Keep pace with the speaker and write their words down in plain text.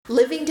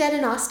Living Dead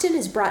in Austin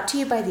is brought to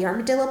you by the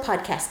Armadillo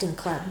Podcasting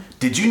Club.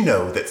 Did you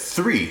know that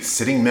 3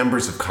 sitting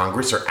members of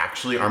Congress are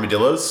actually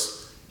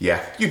armadillos?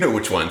 Yeah, you know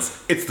which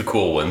ones. It's the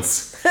cool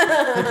ones.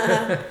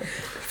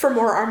 For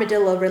more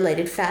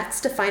armadillo-related facts,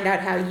 to find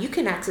out how you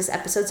can access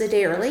episodes a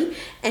day early,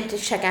 and to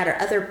check out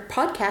our other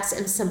podcasts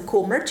and some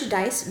cool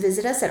merchandise,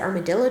 visit us at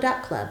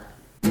armadillo.club.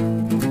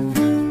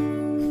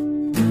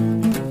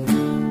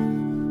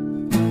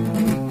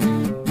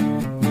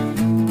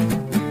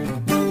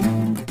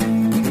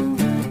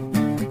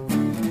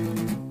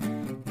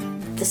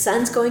 The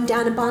sun's going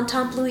down in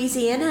Bontemps,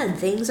 Louisiana, and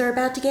things are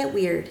about to get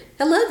weird.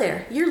 Hello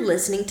there, you're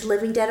listening to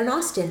Living Dead in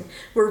Austin.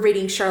 We're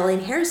reading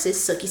Charlene Harris's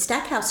Sookie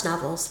Stackhouse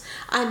novels.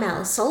 I'm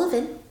Alice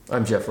Sullivan.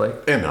 I'm Jeff Lake.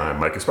 And I'm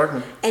Micah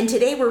Sparkman. And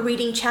today we're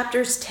reading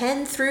chapters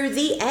 10 through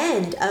the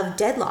end of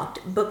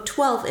Deadlocked, book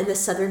 12 in the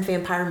Southern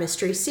Vampire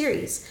Mystery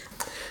series.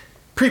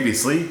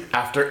 Previously,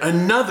 after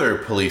another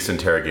police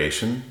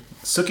interrogation,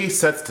 Sookie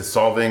sets to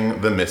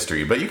solving the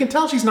mystery, but you can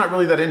tell she's not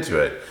really that into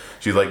it.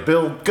 She's like,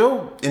 Bill,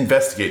 go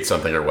investigate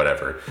something or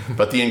whatever.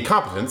 But the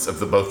incompetence of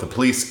both the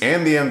police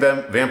and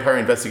the vampire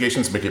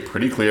investigations make it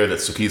pretty clear that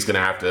Sookie's going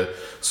to have to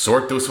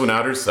sort this one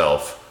out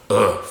herself.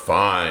 Ugh,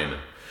 fine.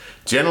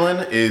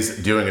 Janelin is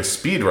doing a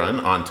speed run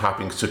on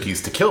topping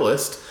Sookie's to kill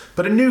list,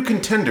 but a new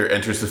contender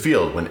enters the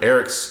field when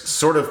Eric's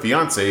sort of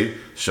fiancé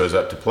shows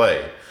up to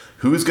play.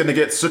 Who's going to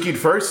get Sookied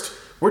first?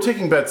 We're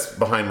taking bets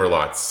behind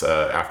Merlot's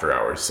after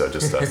hours, so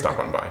just stop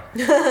on by.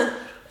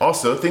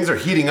 Also, things are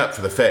heating up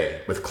for the Fae.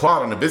 With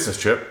Claude on a business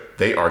trip,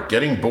 they are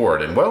getting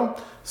bored. And,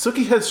 well,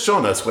 Sookie has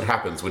shown us what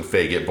happens when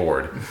Fae get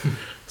bored.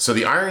 So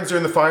the irons are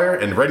in the fire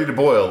and ready to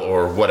boil,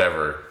 or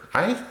whatever.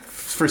 I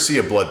foresee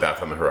a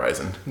bloodbath on the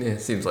horizon. Yeah,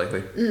 seems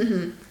likely.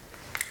 Mm-hmm.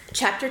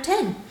 Chapter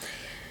 10.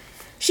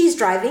 She's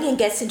driving and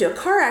gets into a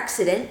car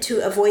accident to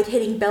avoid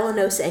hitting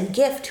Belanos and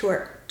Gift, who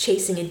are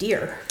chasing a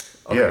deer.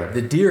 Okay, yeah.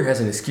 The deer has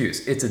an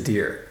excuse. It's a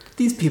deer.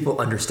 These people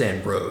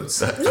understand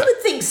roads. You would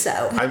think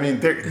so. I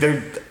mean,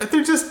 they're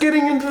just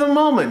getting into the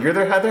moment.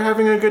 They're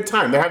having a good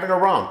time. They're having a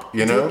romp,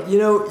 you know? You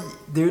know,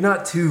 they're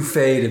not too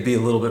fey to be a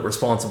little bit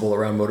responsible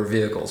around motor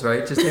vehicles,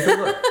 right? Just take a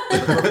look.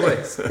 Both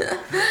ways.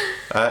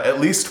 At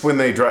least when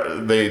they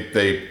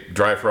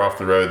drive her off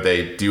the road,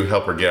 they do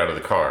help her get out of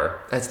the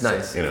car. That's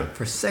nice. So, you know,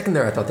 for a second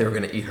there, I thought they were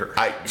going to eat her.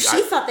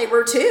 She thought they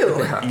were too.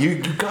 Yeah.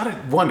 You gotta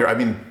wonder. I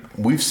mean,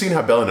 we've seen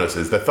how Belanos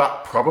is. The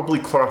thought probably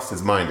crossed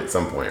his mind at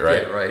some point,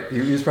 right? Yeah, right. He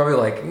was probably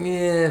like,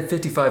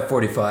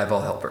 55-45,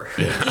 I'll help her.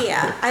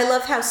 Yeah. I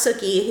love how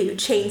Sookie, who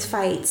chains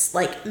fights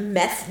like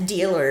meth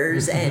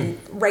dealers and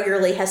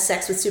regularly has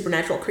sex with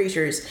supernatural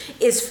creatures,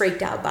 is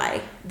freaked out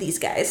by these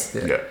guys.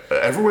 Yeah.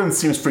 Everyone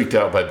seems freaked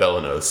out by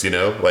Belanos, you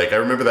know? Like, I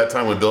remember that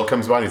time when Bill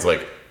comes by and he's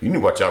like, you need to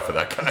watch out for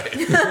that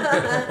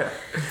guy.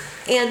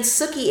 And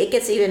Sookie, it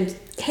gets even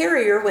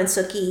hairier when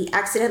Sookie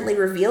accidentally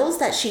reveals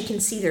that she can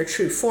see their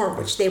true form,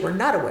 which they were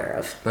not aware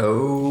of.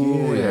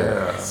 Oh,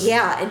 yeah.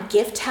 Yeah, and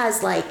Gift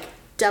has like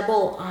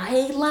double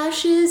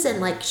eyelashes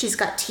and like she's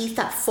got teeth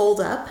that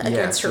fold up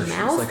against her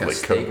mouth. Like a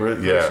like Cobra,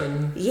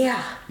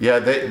 Yeah. Yeah,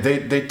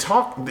 they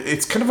talk,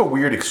 it's kind of a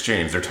weird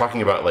exchange. They're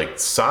talking about like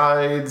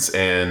sides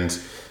and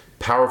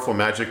powerful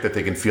magic that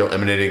they can feel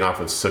emanating off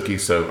of Sookie.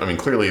 So, I mean,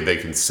 clearly they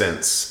can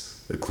sense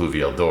the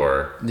Cluvial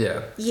door.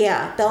 Yeah.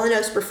 Yeah,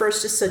 Belanos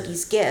refers to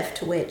Sookie's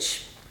gift,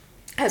 which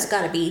has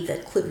got to be the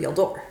Cluvial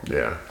door.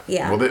 Yeah.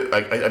 Yeah. Well,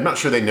 I'm not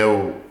sure they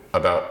know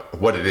about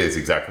what it is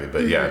exactly,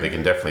 but yeah, they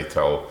can definitely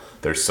tell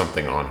there's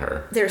something on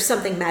her. There's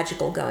something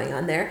magical going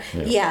on there.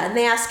 Yeah, and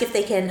they ask if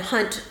they can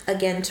hunt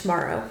again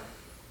tomorrow.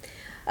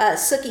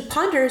 Sookie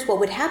ponders what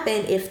would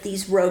happen if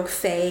these rogue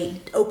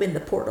Fae opened the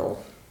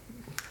portal.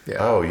 Yeah.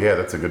 Oh, yeah,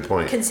 that's a good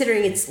point.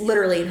 Considering it's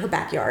literally in her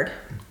backyard.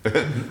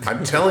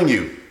 I'm telling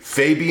you,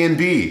 Fae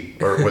B&B,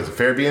 or was it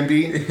Fair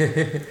B&B?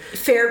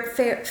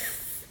 Fair.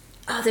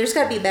 Oh, there's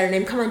got to be a better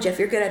name. Come on, Jeff,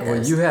 you're good at Well,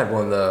 those. you had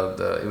one,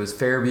 it was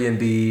Fair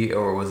B&B,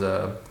 or it was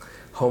a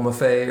Homa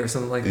Fae or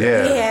something like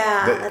that.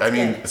 Yeah. That's I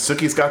mean, good.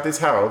 Sookie's got this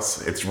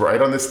house. It's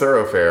right on this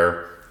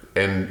thoroughfare.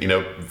 And, you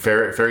know,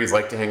 fairies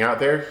like to hang out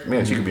there.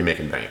 Man, she could be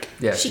making bank.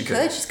 Yeah, She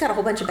could. She's got a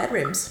whole bunch of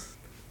bedrooms.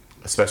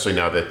 Especially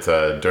now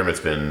that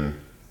Dermot's been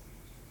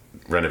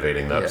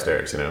renovating the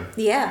upstairs, you know?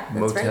 Yeah,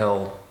 that's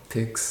Motel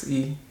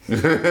Pixie.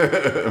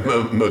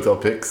 Motel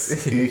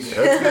Pix.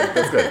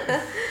 That's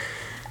good.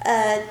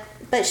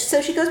 But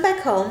so she goes back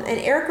home, and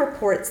Eric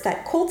reports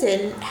that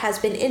Colton has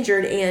been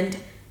injured and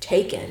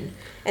taken.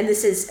 And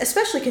this is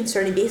especially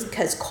concerning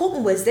because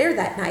Colton was there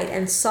that night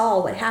and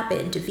saw what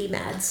happened to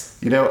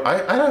VMADS. You know, I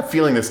had a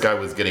feeling this guy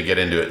was going to get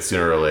into it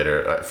sooner or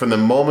later. From the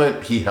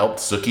moment he helped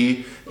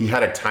Sookie, he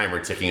had a timer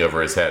ticking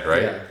over his head,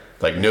 right? Yeah.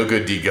 Like, no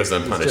good deed goes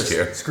unpunished He's just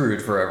here.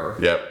 screwed forever.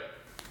 Yep.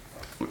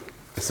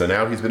 So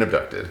now he's been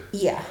abducted.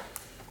 Yeah.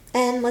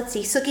 And let's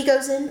see, Sookie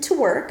goes into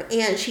work,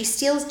 and she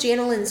steals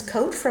Janelin's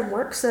coat from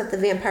work so that the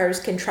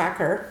vampires can track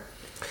her.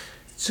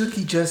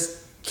 Sookie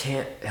just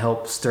can't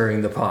help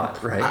stirring the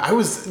pot, right? I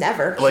was...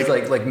 Never.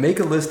 Like make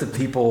a list of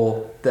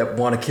people that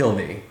want to kill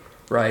me,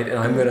 right? And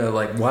I'm gonna,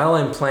 like, while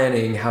I'm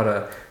planning how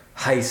to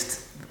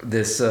heist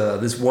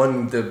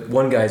the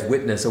one guy's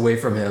witness away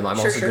from him, I'm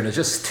also Sure. going to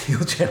just steal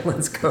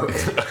Janelyn's coat.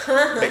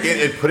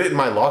 and put it in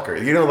my locker.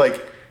 You know,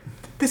 like,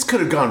 this could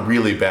have gone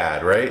really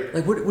bad, right?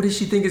 Like, what does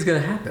she think is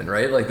going to happen,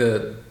 right? Like,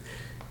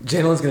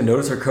 Janelyn's going to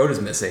notice her coat is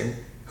missing.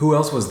 Who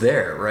else was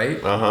there,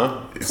 right?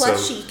 Uh-huh.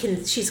 Plus,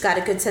 she's got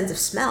a good sense of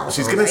smell.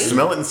 She's gonna right?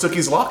 smell it in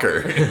Sookie's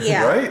locker.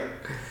 Yeah. Right?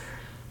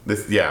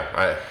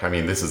 I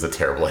mean, this is a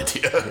terrible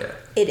idea. Yeah.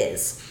 It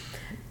is.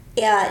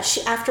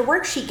 After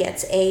work, she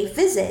gets a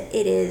visit.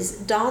 It is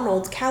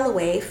Donald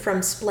Calloway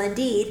from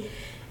Splendide.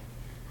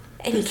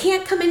 And he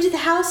can't come into the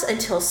house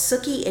until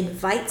Sookie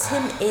invites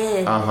him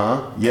in.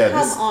 Yeah.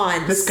 Come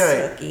on, this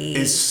guy Sookie.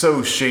 is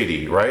so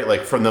shady, right?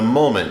 Like, from the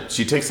moment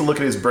she takes a look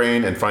at his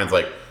brain and finds,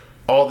 like,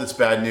 all this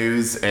bad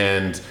news,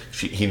 and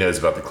he knows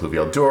about the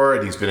Cluvial door,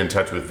 and he's been in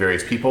touch with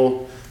various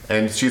people,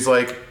 and she's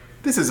like,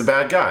 this is a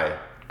bad guy.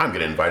 I'm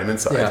gonna invite him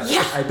inside.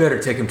 Yeah. I better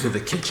take him to the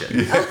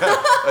kitchen.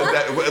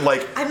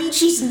 Like, I mean,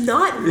 she's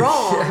not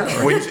wrong.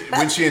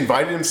 when she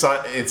invited him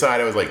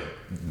inside, I was like,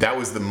 that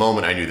was the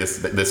moment I knew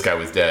this guy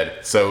was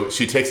dead. So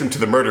she takes him to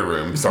the murder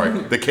room,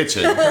 the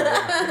kitchen,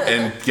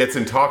 and gets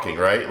him talking,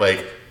 right?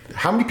 Like,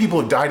 how many people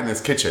have died in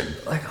this kitchen?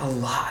 Like, a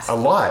lot. A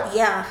lot.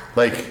 Yeah.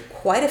 Like,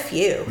 quite a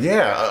few.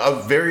 yeah,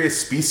 of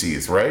various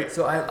species, right?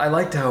 So I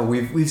liked how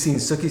we've seen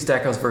Sookie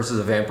Stackhouse versus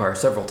a vampire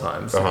several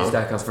times. Sookie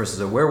Stackhouse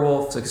versus a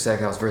werewolf, Sookie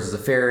Stackhouse versus a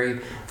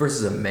fairy,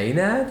 versus a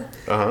Maenad.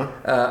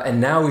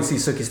 And now we see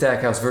Sookie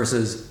Stackhouse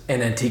versus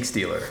an antique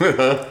stealer.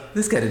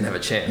 This guy didn't have a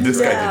chance. This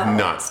guy No. did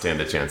not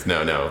stand a chance.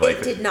 No. It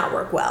Like, did not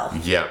work well.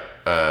 yeah.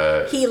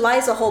 He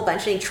lies a whole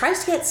bunch and he tries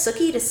to get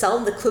Sookie to sell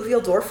him the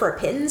Cluvial door for a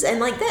pittance, and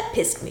like that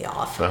pissed me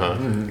off. I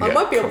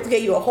might be able to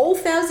get you a whole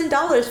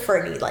 $1,000 for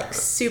it. And he like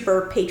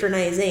super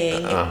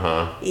patronizing.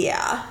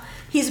 Yeah.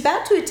 He's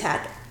about to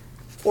attack,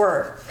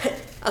 or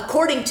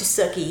according to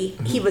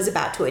Sookie, he was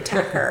about to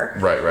attack her.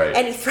 Right.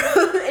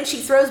 And she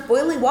throws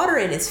boiling water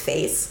in his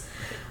face.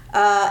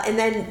 And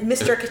then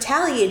Mr.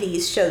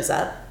 Cataliades shows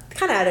up,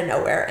 kind of out of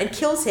nowhere, and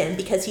kills him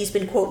because he's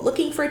been, quote,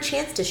 looking for a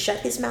chance to shut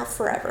his mouth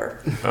forever.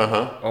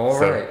 All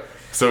right.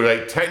 So,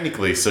 like,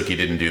 technically, Sookie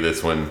didn't do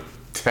this one.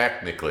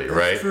 Technically,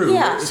 right? True.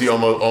 Yeah. She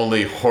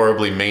only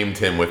horribly maimed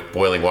him with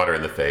boiling water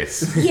in the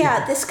face.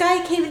 Yeah, this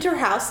guy came into her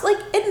house, like,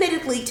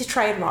 admittedly to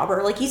try and rob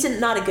her. Like, he's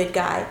not a good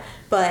guy,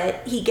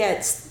 but he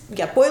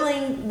got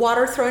boiling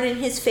water thrown in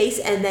his face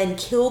and then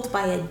killed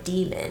by a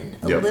demon,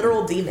 a Yep.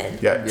 literal demon.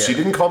 Yeah, she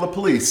didn't call the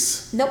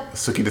police. Nope.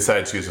 Sookie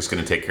decided she was just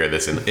going to take care of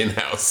this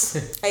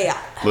in-house. Yeah.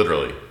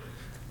 Literally.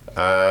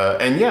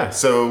 And yeah,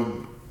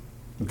 so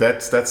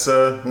that's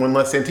one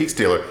less antique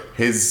stealer.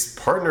 His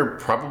partner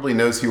probably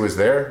knows he was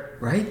there.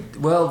 Right?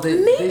 Well, they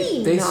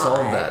Maybe not.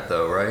 solved that,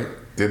 though, right?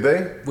 Did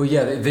they? Well,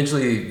 yeah,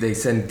 eventually they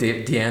send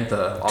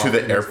Diantha off To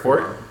the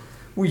airport?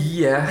 Well,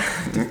 yeah.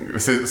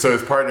 So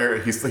his partner,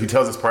 he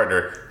tells his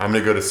partner, I'm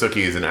going to go to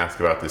Sookie's and ask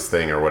about this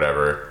thing or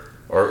whatever.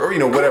 Or you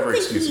know, whatever I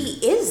don't think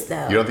excuse. he is,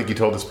 though. You don't think he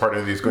told his partner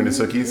that he was going to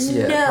Sookie's?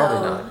 Yeah, no.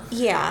 probably not.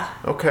 Yeah.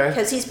 Okay.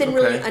 Because he's been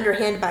really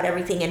underhand about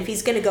everything, and if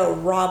he's going to go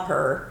rob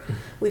her,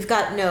 we've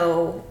got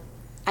no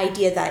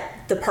idea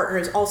that the partner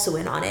is also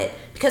in on it.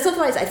 Because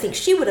otherwise, I think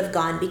she would have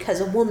gone, because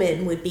a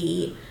woman would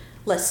be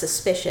less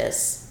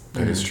suspicious.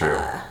 That is true.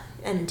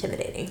 And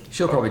intimidating.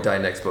 She'll probably die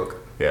next book.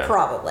 Yeah.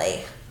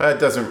 Probably. It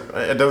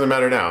doesn't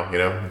matter now, you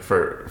know,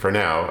 for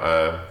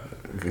now.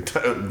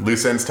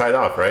 Loose ends tied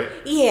off, right?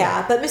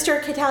 Yeah, but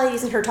Mr. Cataliades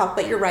isn't her talk,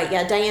 but you're right.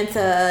 Yeah,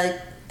 Diantha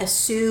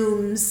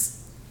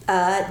assumes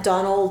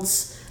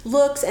Donald's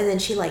looks, and then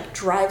she like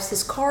drives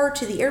his car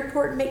to the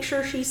airport and makes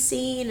sure she's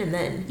seen, and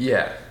then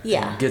Yeah.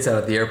 Yeah. He gets out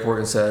at the airport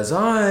and says,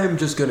 I'm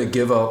just going to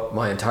give up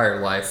my entire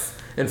life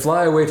and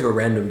fly away to a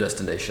random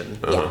destination.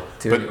 Yeah.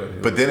 To anyone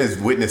who- But then is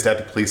witnessed at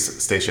the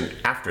police station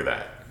after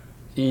that.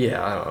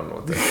 Yeah, I don't know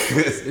what that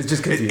is. It's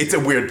just confusing. It's a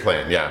weird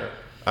plan, yeah.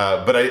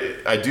 But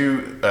I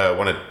do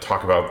want to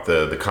talk about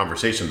the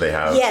conversation they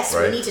have. yes,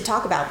 right? we need to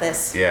talk about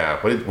this. Yeah.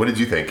 What did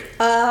you think?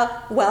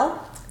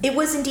 Well, it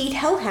was indeed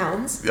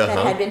hellhounds that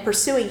Uh-huh. had been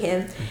pursuing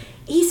him.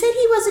 He said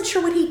he wasn't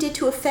sure what he did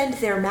to offend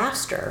their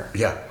master.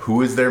 Yeah.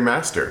 Who is their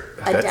master?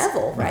 A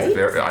devil, right?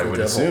 I would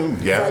devil. assume.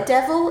 A Yeah.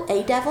 devil.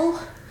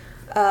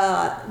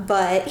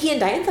 But he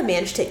and Diantha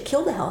managed to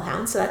kill the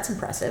hellhound, so that's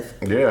impressive.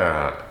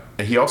 Yeah.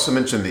 And he also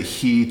mentioned that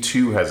he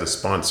too has a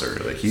sponsor.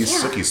 Like he's Yeah.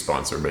 Sookie's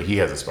sponsor, but he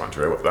has a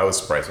sponsor. That was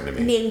surprising to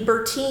me. Named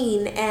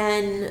Bertine,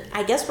 and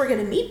I guess we're going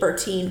to meet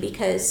Bertine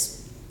because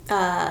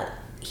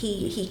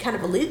he kind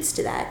of alludes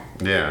to that.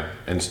 Yeah,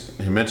 and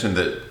he mentioned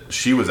that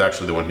she was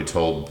actually the one who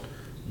told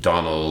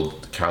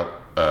Donald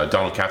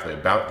Catley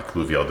about the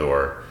Cluvial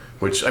door,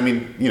 which, I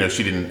mean, you know,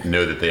 she didn't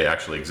know that they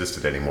actually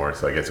existed anymore,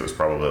 so I guess it was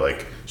probably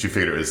like she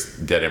figured it was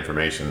dead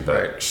information,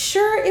 but Right.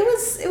 Sure, it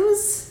was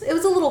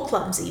a little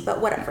clumsy, but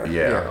whatever.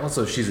 yeah.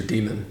 Also, she's a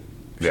demon.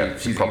 Yeah,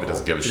 she probably evil.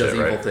 doesn't give a She shit, does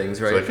right? evil things,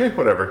 She's right? like, hey,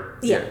 whatever.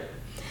 Yeah.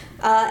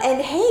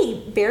 And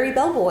hey, Barry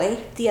Bellboy,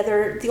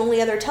 the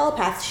only other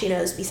telepath she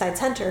knows besides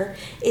Hunter,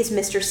 is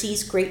Mr.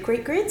 C's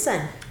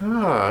great-great-grandson.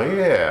 Ah,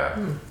 yeah.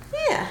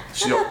 Yeah,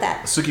 how about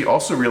that? Sookie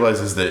also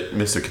realizes that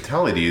Mr.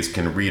 Catalides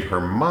can read her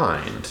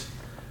mind.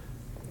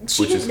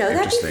 She which didn't is know that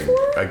interesting.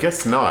 before? I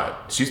guess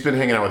not. She's been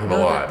hanging out with him a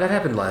No, lot. that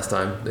happened last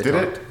time. They Did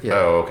talked. it? Yeah.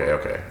 Oh,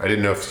 okay. I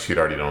didn't know if she'd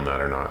already known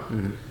that or not.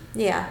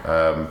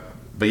 Yeah.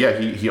 But yeah,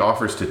 he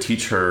offers to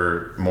teach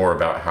her more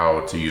about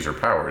how to use her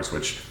powers,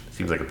 which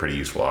seems like a pretty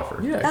useful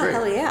offer. Yeah, Oh, great.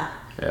 hell yeah.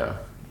 Yeah.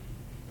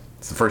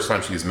 It's the first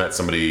time she's met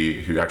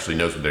somebody who actually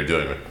knows what they're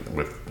doing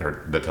with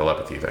the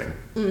telepathy thing.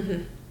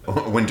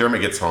 Mm-hmm. When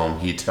Dermot gets home,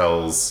 he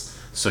tells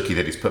Sookie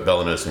that he's put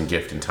Bellonos in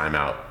gift and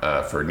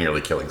timeout for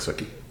nearly killing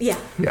Sookie. Yeah.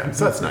 Yeah,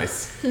 so that's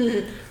nice.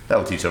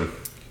 That'll teach him.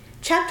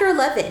 Chapter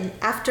 11.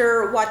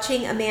 After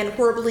watching a man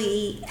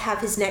horribly have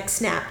his neck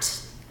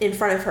snapped in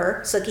front of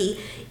her, Sookie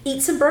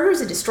eats some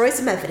burgers and destroys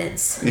some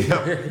evidence.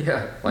 Yep.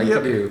 Yeah, like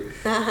Yep. you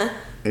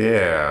do.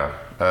 Yeah.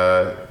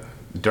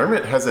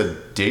 Dermot has a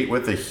date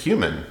with a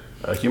human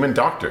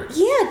doctor.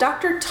 Yeah,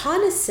 Dr.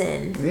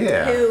 Tonneson.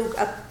 Yeah. Who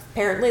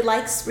apparently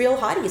likes real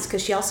hotties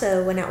because she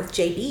also went out with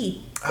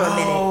JB for a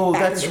minute. Oh,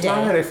 back in that's the day.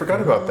 right. I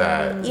forgot about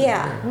that.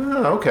 Yeah.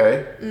 Oh,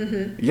 okay.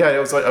 Mm-hmm. Yeah, I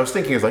was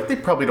thinking, it's like they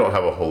probably don't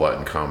have a whole lot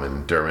in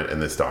common, Dermot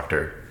and this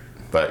doctor.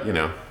 But,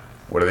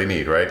 what do they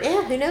need, right?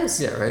 Yeah, who knows?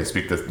 Yeah, They right.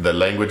 speak the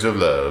language of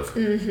love.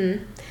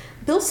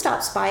 Bill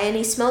stops by and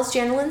he smells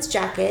Janeline's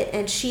jacket,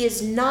 and she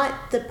is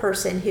not the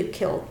person who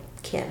killed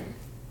Kim.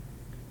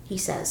 He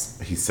says.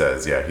 He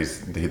says, yeah, he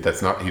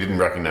didn't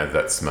recognize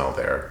that smell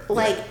there.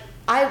 Like,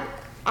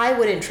 I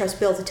wouldn't trust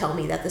Bill to tell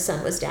me that the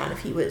sun was down if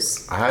he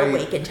was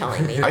awake and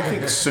telling me. I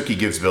think Sookie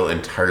gives Bill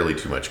entirely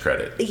too much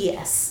credit.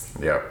 Yes.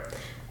 Yeah.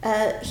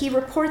 He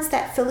reports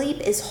that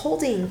Philippe is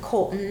holding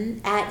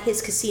Colton at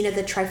his casino,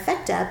 the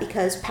Trifecta,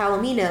 because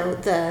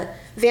Palomino, the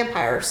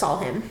vampire, saw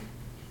him.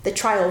 The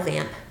trial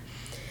vamp.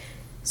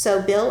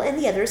 So Bill and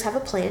the others have a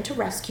plan to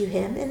rescue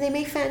him, and they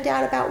may find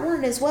out about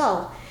Warren as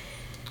well.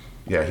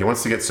 Yeah, he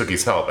wants to get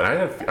Sookie's help. And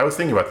I was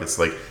thinking about this,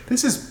 like,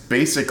 this is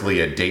basically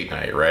a date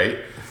night, right?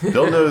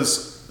 Bill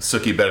knows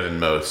Sookie better than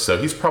most, so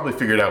he's probably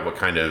figured out what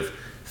kind of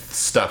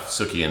stuff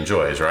Sookie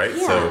enjoys, right?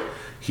 Yeah. So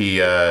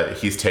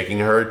he's taking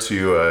her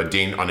to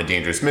on a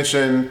dangerous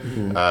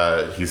mission.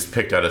 He's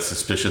picked out a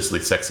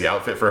suspiciously sexy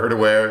outfit for her to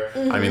wear.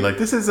 I mean, like,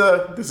 this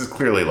is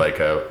clearly like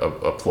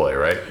a ploy,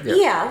 right?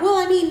 Yeah, well,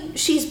 I mean,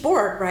 she's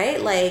bored,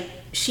 right? Like,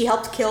 she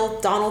helped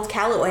kill Donald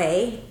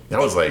Calloway.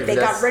 They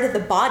got rid of the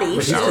body.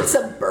 She did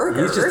some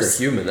burgers. He's just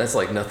a human. That's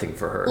like nothing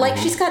for her. Like,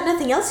 she's got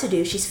nothing else to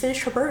do. She's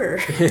finished her burger.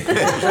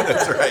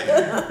 That's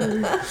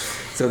right.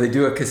 So they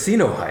do a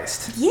casino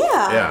heist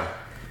Yeah. Yeah.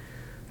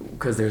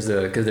 because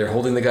they're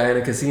holding the guy in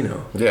a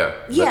casino. Yeah.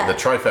 Yeah. The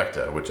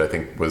Trifecta, which I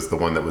think was the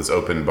one that was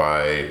opened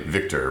by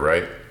Victor,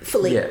 right?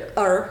 Philippe,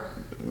 Yeah. or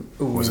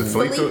Was it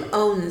Philippe? Philippe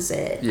owns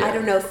it. Yeah. I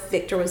don't know if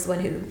Victor was the one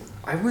who...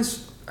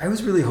 I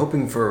was really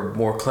hoping for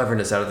more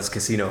cleverness out of this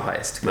casino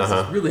heist because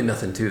there's really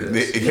nothing to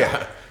this.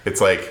 Yeah.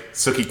 It's like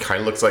Sookie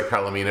kind of looks like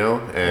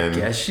Palomino, and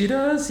Guess she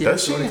does. Yeah,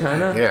 does she?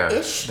 kind of. Yeah.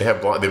 Ish. They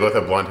both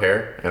have blonde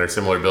hair and are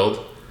similar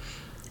build.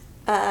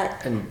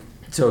 And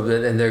so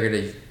they're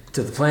gonna.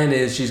 So the plan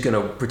is she's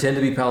gonna pretend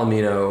to be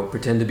Palomino,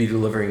 pretend to be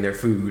delivering their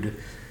food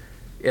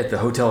at the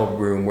hotel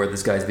room where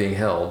this guy's being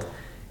held.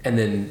 And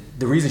then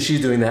the reason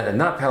she's doing that and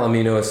not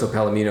Palomino is so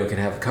Palomino can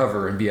have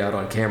cover and be out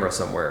on camera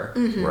somewhere.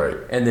 Right.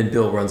 And then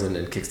Bill runs in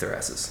and kicks their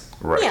asses.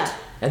 Right. Yeah.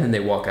 And then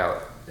they walk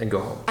out and go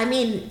home. I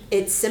mean,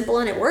 it's simple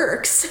and it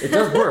works. It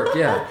does work,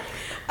 yeah.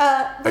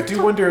 I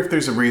do wonder if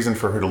there's a reason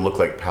for her to look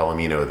like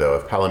Palomino, though.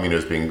 If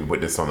Palomino's being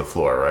witnessed on the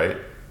floor, right?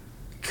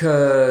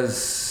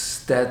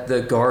 Because that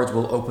the guards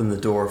will open the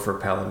door for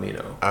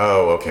Palomino.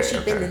 Oh, okay.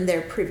 She'd been Okay. in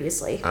there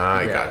previously.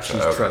 I Yeah, gotcha.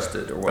 she's Okay.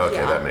 trusted or whatever.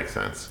 Okay, Yeah. that makes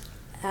sense.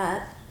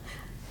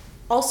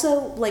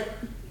 Also, like,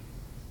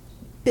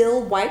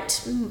 Bill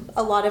wiped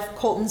a lot of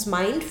Colton's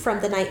mind from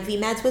the night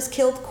VMADS was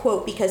killed,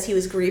 quote, because he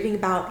was grieving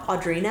about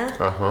Audrina.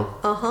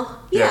 Yeah,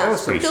 Yeah, that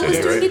was pretty Bill was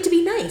shitty, doing right? it to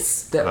be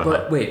nice.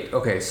 But wait,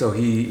 okay, so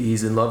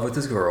he's in love with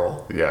this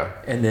girl. Yeah.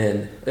 And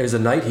then there's a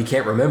night he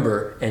can't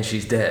remember and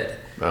she's dead.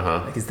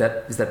 Like, is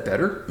that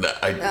better?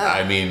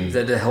 I mean, Is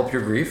that to help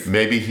your grief?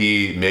 maybe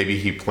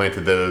he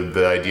planted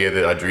the idea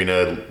that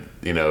Audrina,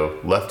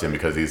 left him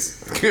because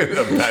he's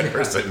a bad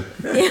person.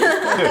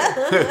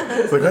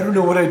 It's like, I don't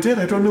know what I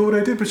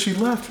did, but she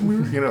left.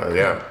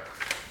 Yeah.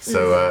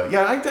 So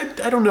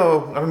I don't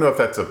know. I don't know if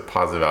that's a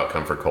positive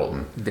outcome for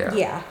Colton.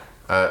 Yeah.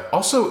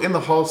 Also, in the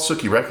hall,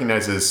 Sookie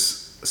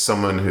recognizes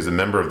someone who's a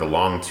member of the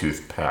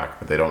Longtooth Pack,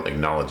 but they don't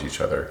acknowledge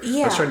each other.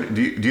 Yeah.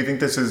 Do you think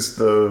this is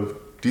the?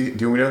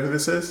 Do we know who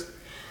this is?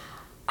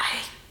 I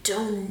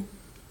don't...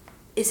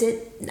 Is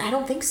it... I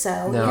don't think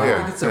so. No, Yeah. I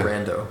think it's a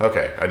rando.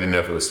 Okay, I didn't know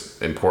if it was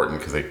important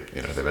because they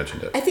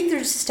mentioned it. I think they're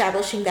just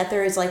establishing that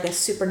there is, like, a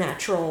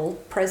supernatural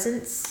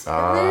presence in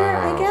there,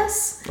 I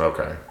guess.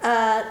 Okay.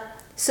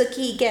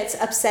 Sookie gets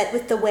upset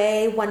with the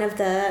way one of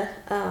the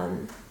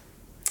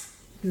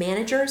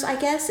managers, I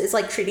guess, is,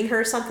 like, treating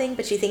her or something,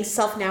 but she thinks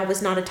herself now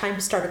was not a time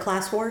to start a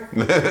class war.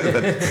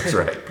 That's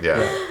right.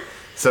 Yeah.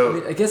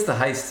 So I guess the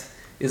heist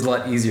is a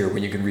lot easier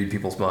when you can read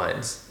people's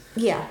minds.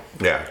 Yeah.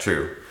 yeah,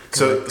 true.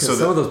 So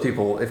some of those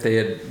people, if they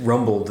had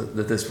rumbled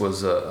that this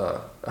was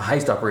a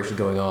heist operation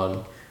going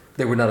on,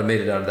 they would not have made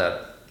it out of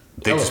that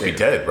they'd just be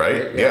dead,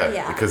 right?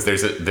 Yeah. Because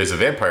there's a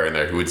vampire in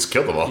there who would just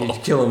kill them all.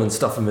 You'd kill them and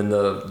stuff them in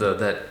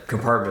that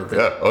compartment.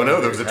 Yeah. Oh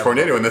no, there was a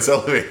tornado in this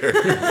elevator.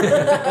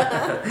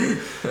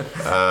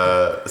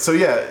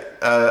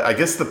 I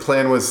guess the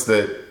plan was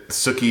that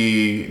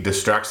Sookie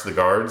distracts the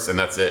guards, and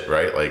that's it,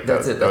 right? Like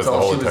that's it. That was the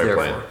whole entire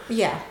plan. For.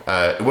 Yeah.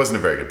 It wasn't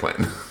a very good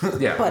plan.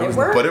 Yeah, but it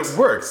worked. But it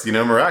works,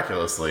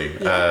 miraculously.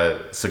 Yeah.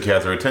 Sookie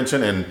has her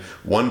attention, and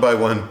one by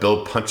one,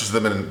 Bill punches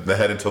them in the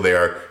head until they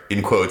are,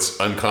 in quotes,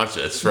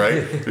 unconscious,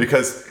 right?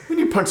 Because when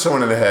you punch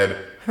someone in the head,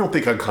 I don't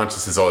think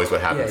unconscious is always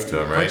what happens to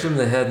them, right? Punch them in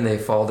the head and they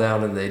fall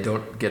down and they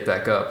don't get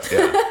back up.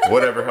 Yeah.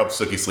 Whatever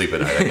helps Sookie sleep at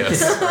night, I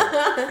guess.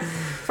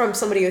 From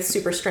somebody with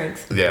super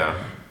strength. Yeah.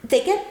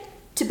 They get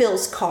to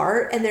Bill's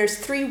car, and there's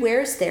 3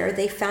 wares there.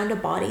 They found a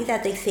body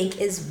that they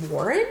think is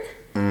Warren.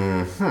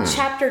 Mm-hmm.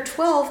 Chapter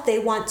 12, they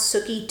want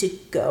Sookie to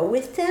go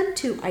with them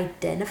to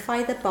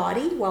identify the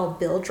body while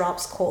Bill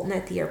drops Colton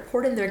at the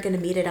airport, and they're going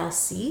to meet at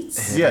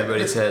Alcide's. Yeah,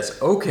 everybody says,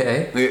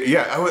 okay.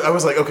 Yeah, I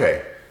was like,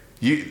 okay.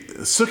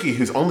 Sookie,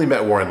 who's only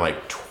met Warren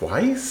like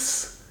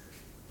twice?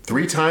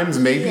 3 times,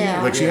 maybe?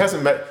 Yeah. Like, she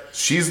hasn't met...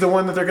 She's the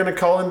one that they're going to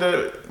call in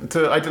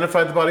to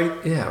identify the body?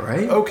 Yeah,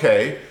 right?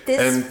 Okay.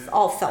 This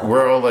all felt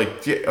we're all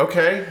like, yeah,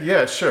 okay,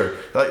 yeah, sure.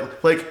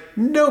 Like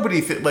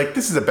nobody...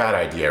 this is a bad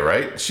idea,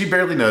 right? She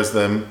barely knows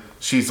them.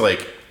 She's,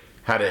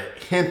 had a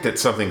hint that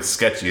something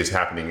sketchy is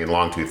happening in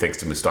Longtooth thanks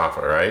to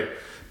Mustafa, right?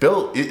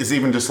 Bill is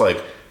even just like,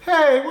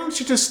 hey, why don't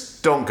you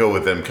just don't go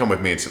with them? Come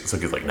with me. And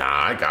Sookie's like,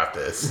 nah, I got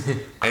this.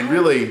 And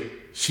really,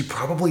 she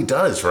probably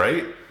does,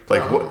 right?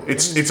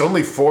 It's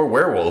only 4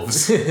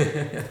 werewolves.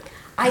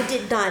 I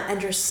did not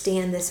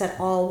understand this at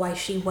all, why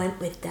she went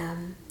with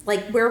them.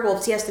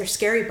 Werewolves, yes, they're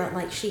scary,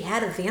 but she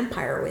had a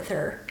vampire with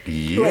her.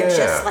 Yeah. Who had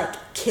just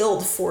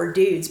killed 4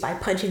 dudes by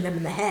punching them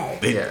in the head.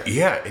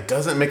 It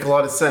doesn't make a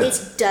lot of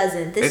sense. It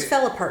doesn't. This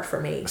fell apart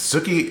for me.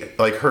 Sookie,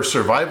 her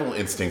survival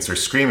instincts are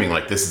screaming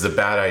this is a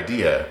bad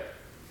idea.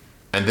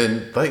 And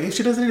then,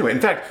 she does it anyway. In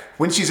fact,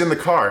 when she's in the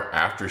car,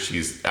 after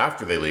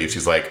they leave,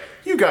 she's like,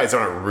 you guys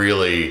aren't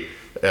really...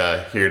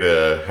 here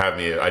to have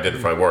me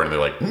identify Warren. And they're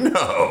like,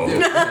 no,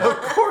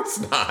 of course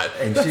not.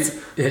 And this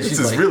she's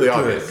is really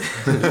obvious.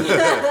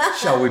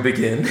 Shall we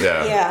begin?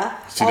 Yeah.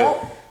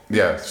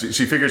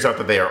 She figures out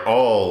that they are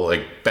all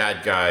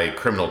bad guy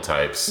criminal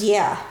types.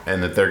 Yeah.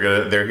 And that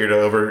they're here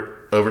to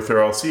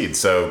overthrow Alcide.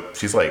 So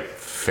she's like,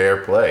 fair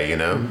play,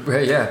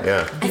 Right,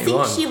 yeah. I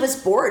think she was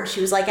bored.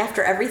 She was like,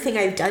 after everything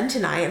I've done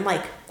tonight,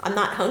 I'm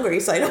not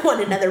hungry, so I don't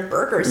want another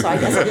burger, so I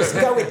guess I'll just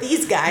go with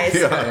these guys.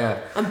 Yeah.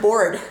 I'm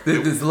bored. The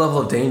level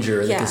of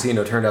danger in the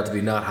casino turned out to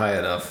be not high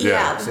enough.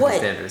 Yeah, what?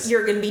 Standards.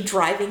 You're going to be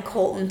driving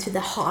Colton to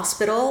the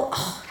hospital?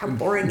 Oh, how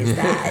boring is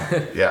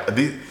that? Yeah,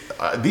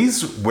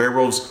 these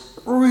werewolves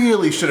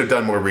really should have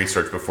done more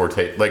research before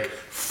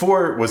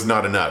 4 was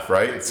not enough,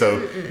 right? So,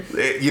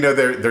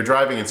 they're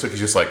driving and Sookie's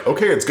just like,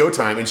 okay, it's go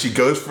time. And she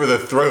goes for the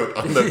throat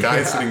on the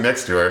guy sitting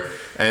next to her.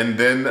 And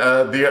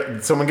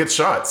then someone gets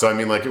shot. So,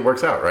 it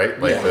works out, right?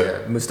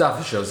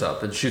 Mustafa shows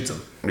up and shoots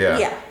him. Yeah.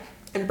 Yeah.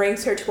 And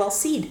brings her to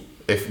Alcide.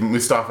 If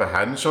Mustafa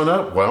hadn't shown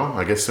up, well,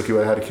 I guess Sookie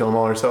would have had to kill them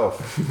all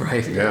herself.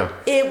 Right. Yeah.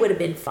 It would have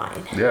been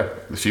fine. Yeah.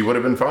 She would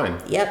have been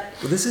fine. Yep.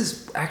 Well, this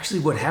is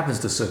actually what happens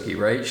to Sookie,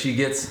 right? She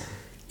gets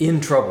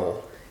in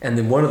trouble. And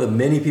then one of the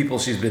many people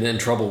she's been in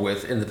trouble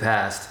with in the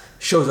past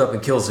shows up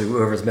and kills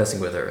whoever's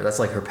messing with her. That's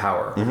her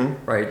power,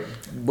 right?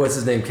 What's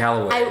his name?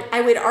 Calloway.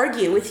 I would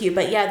argue with you,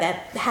 but that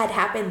had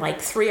happened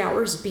 3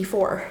 hours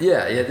before.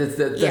 Yeah, that's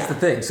the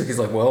thing. So he's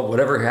like, well,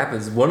 whatever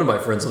happens, one of my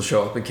friends will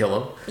show up and kill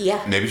him.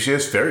 Yeah. Maybe she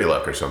has fairy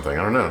luck or something.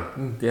 I don't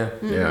know. Yeah.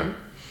 Mm-hmm.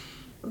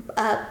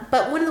 Yeah.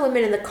 But one of the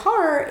women in the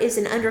car is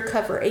an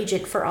undercover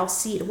agent for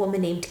Alcide, a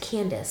woman named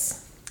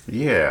Candace.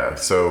 Yeah.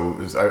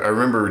 So I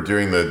remember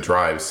during the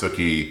drive,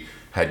 Sookie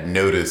had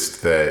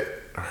noticed that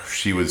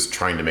she was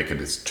trying to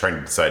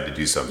decide to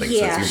do something. Yeah,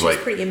 so it seems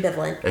she's pretty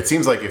ambivalent. It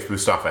seems like if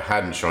Mustafa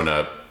hadn't shown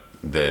up,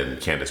 then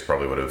Candace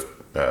probably would have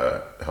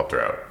helped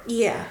her out.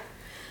 Yeah.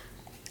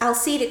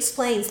 Alcide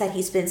explains that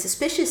he's been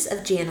suspicious of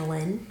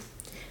Janelyn.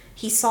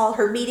 He saw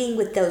her meeting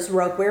with those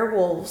rogue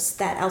werewolves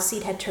that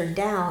Alcide had turned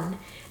down.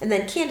 And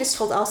then Candace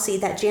told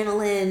Alcide that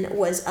Janelyn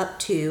was up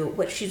to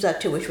what she was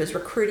up to, which was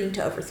recruiting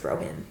to overthrow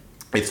him.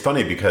 It's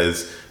funny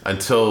because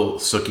until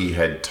Sookie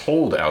had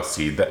told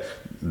Alcide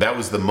that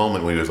was the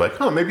moment when he was like,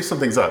 oh, maybe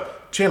something's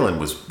up. Janelyn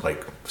was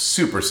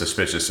super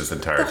suspicious this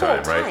entire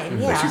time, right?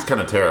 Yeah. She's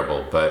kind of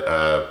terrible, but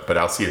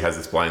Alcide has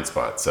this blind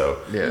spot. So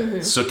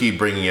Sookie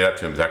bringing it up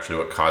to him is actually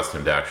what caused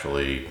him to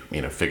actually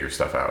figure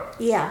stuff out.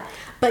 Yeah,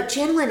 but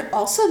Janelyn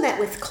also met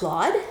with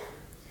Claude,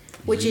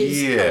 which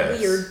is a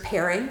weird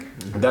pairing.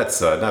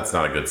 That's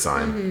not a good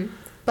sign. Mm-hmm.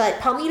 But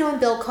Palmino and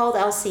Bill called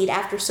Alcide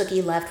after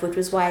Sookie left, which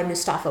was why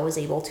Mustafa was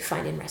able to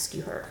find and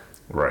rescue her.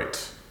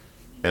 Right.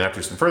 And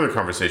after some further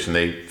conversation,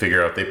 they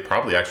figure out they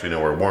probably actually know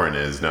where Warren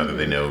is now that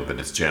they know that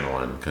it's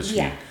Janelyn, because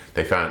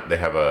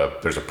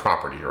there's a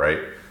property, right?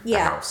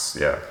 Yeah. A house.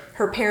 Yeah.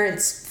 Her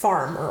parents'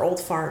 farm or old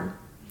farm.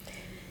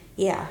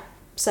 Yeah.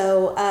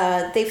 So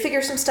they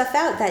figure some stuff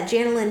out that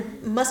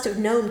Janelyn must have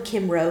known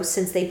Kim Rowe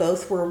since they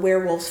both were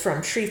werewolves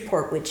from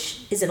Shreveport,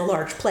 which isn't a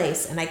large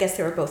place, and I guess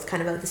they were both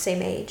kind of the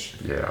same age.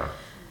 Yeah.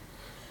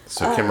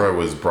 So Kim Rowe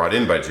was brought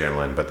in by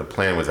Janelyn, but the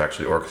plan was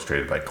actually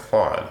orchestrated by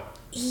Claude.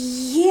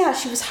 Yeah,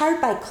 she was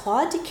hired by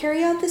Claude to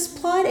carry out this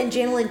plot, and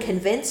Janelyn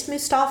convinced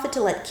Mustafa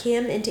to let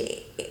Kim into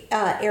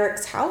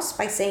Eric's house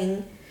by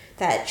saying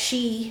that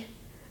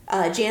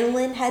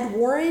Janelyn had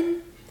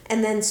Warren,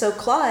 and then so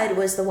Claude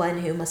was the one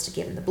who must have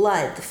given the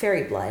blood, the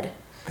fairy blood,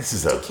 This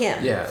is to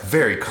Kim.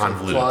 very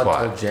convoluted Claude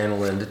plot. told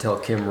Janelyn to tell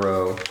Kim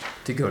Rowe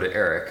to go to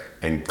Eric.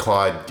 And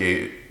Claude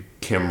gave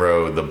Kim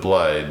Rowe the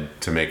blood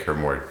to make her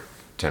more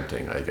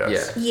tempting, I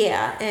guess.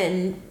 Yeah,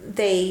 and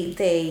they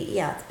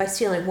by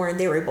stealing Warren,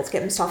 they were able to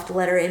get Mustafa to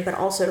let her in, but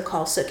also to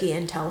call Sookie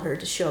and tell her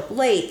to show up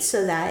late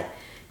so that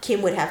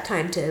Kim would have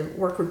time to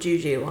work her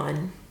juju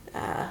on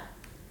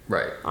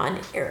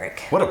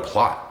Eric. What a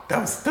plot.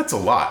 That's a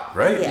lot,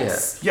 right?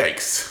 Yes. Yeah.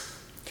 Yikes.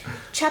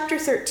 Chapter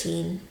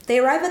 13. They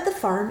arrive at the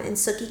farm and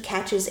Sookie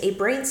catches a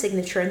brain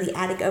signature in the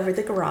attic over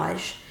the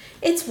garage.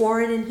 It's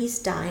Warren and he's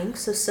dying,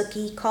 so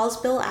Sookie calls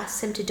Bill,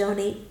 asks him to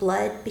donate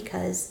blood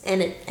because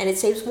it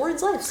saves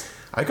Warren's lives.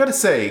 I gotta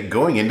say,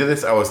 going into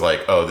this, I was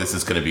like, oh, this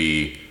is gonna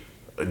be,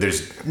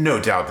 there's no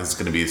doubt this is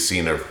gonna be a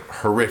scene of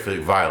horrific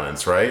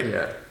violence, right?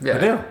 Yeah.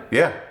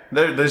 Yeah.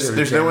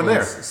 There's no one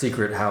there.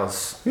 Secret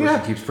house where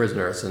she keeps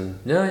prisoners, and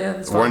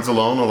it's fine. Warren's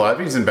alone, alive,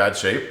 he's in bad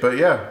shape, but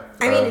yeah.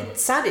 I mean, it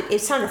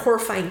sounded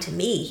horrifying to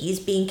me. He's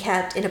being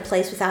kept in a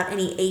place without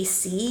any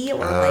AC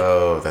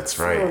or that's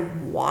right. or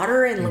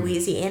water in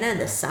Louisiana in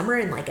the summer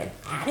in like an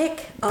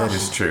attic. That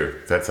is true.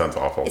 That sounds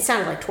awful. It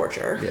sounded like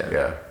torture.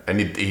 Yeah.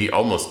 And he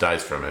almost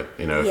dies from it.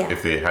 You know,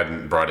 if they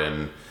hadn't brought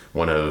in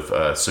one of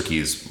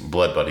Sookie's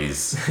blood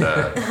buddies,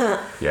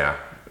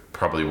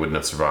 probably wouldn't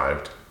have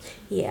survived.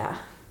 Yeah.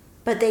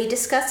 But they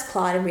discuss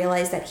Claude and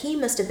realize that he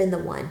must have been the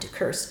one to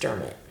curse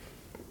Dermot.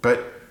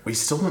 But we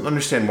still don't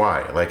understand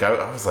why. Like,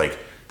 I was like,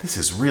 this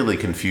is really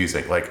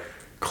confusing. Like,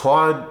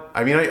 Claude,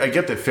 I mean, I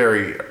get that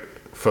fairy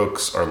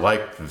folks are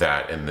like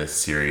that in this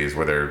series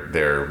where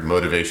their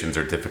motivations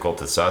are difficult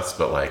to suss,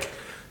 but like,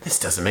 this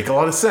doesn't make a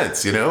lot of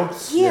sense, you know?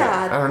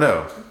 Yeah. I don't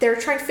know. They're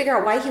trying to figure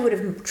out why he would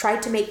have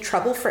tried to make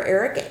trouble for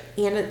Eric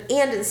and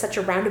in such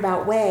a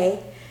roundabout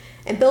way.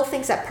 And Bill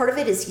thinks that part of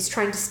it is he's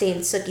trying to stay in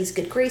Sookie's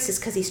good graces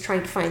because he's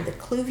trying to find the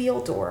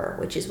Cluvial door,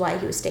 which is why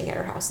he was staying at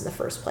her house in the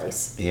first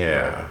place.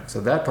 Yeah.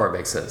 So that part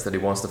makes sense, that he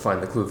wants to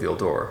find the Cluvial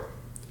door.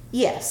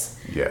 Yes.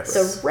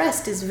 The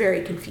rest is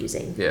very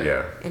confusing.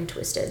 Yeah. And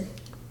twisted.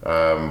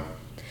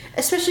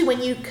 Especially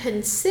when you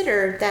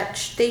consider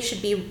that they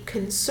should be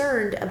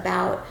concerned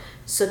about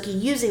Sookie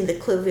using the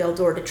Cluvial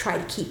door to try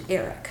to keep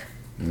Eric.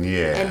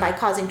 Yeah. And by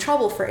causing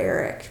trouble for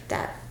Eric,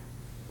 that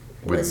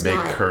would make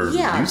her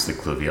use the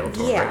Cluvial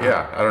door. Yeah. Right?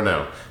 Yeah, I don't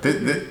know.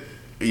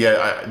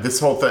 This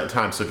whole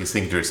time Sookie's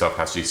thinking to herself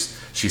how she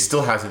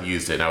still hasn't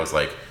used it, and I was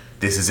like,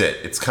 this is it.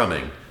 It's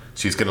coming.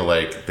 She's going to,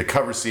 like, the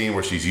cover scene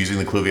where she's using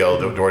the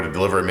Cluvial door to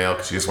deliver a mail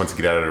because she just wants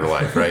to get out of her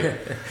life,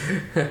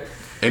 right?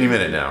 Any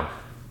minute now.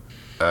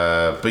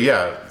 But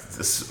yeah,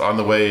 on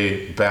the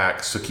way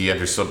back, Sookie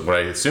enters what I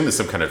assume is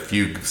some kind of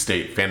fugue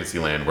state fantasy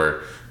land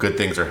where good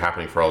things are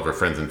happening for all of her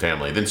friends and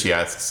family. Then she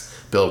asks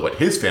Bill what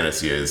his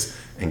fantasy is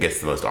and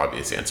gets the most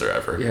obvious answer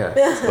ever. Yeah.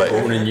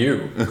 Boning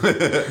you.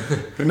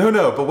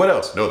 No, but what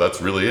else? No, that's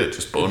really it.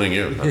 Just boning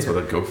you. That's what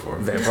I'd go for.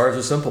 Vampires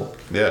are simple.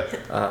 Yeah.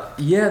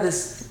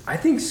 I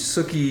think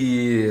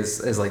Sookie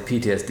is like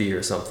PTSD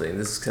or something.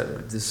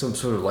 There's some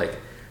sort of like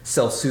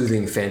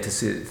self-soothing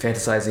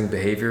fantasizing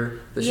behavior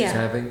that she's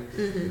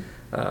having.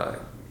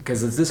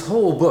 Because this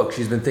whole book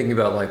she's been thinking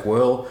about like,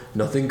 well,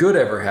 nothing good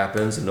ever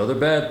happens, another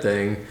bad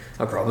thing,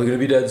 I'm probably going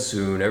to be dead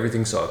soon,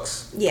 everything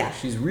sucks. Yeah.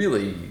 She's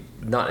really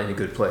not in a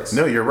good place.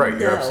 No, you're right.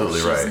 You're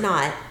absolutely right. She's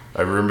not.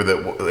 I remember that,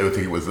 I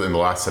think it was in the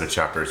last set of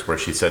chapters where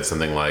she said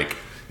something like,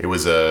 it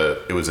was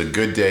a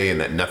good day and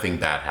that nothing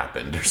bad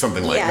happened or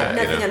something like that.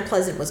 Yeah, nothing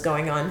unpleasant was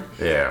going on.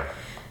 Yeah.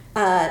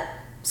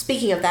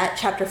 Speaking of that,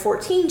 chapter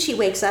 14, she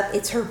wakes up,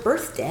 it's her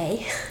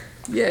birthday.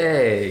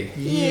 Yay.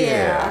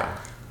 Yeah.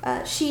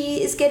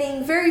 She is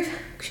getting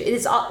it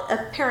is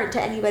apparent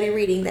to anybody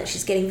reading that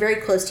she's getting very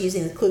close to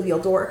using the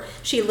Cluvial door.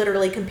 She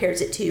literally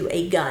compares it to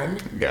a gun.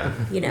 Yeah.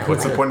 You know.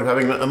 What's the point of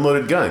having an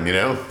unloaded gun, you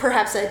know?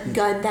 Perhaps a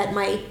gun that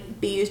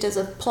might be used as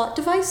a plot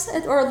device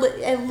or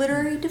a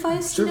literary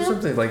device, you know?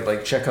 Something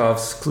like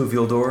Chekhov's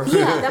Cluvial door.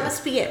 Yeah, that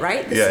must be it,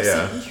 right?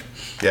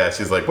 Yeah,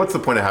 she's like, what's the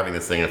point of having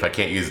this thing if I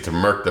can't use it to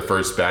murk the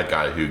first bad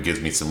guy who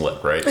gives me some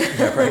lip, right?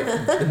 Yeah, right.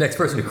 The next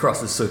person who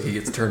crosses Sookie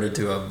gets turned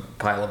into a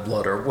pile of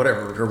blood or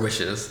whatever her wish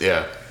is.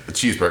 Yeah, a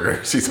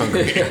cheeseburger. She's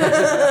hungry. She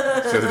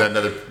hasn't had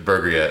another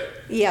burger yet.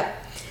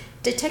 Yep.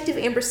 Detective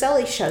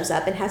Amberselli shows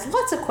up and has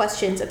lots of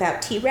questions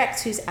about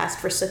T-Rex, who's asked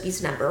for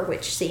Sookie's number,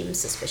 which seems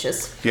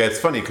suspicious. Yeah, it's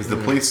funny because the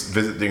police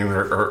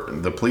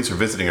the police are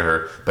visiting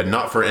her, but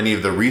not for any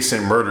of the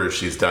recent murders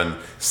she's done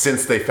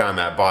since they found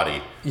that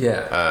body.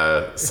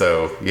 Yeah.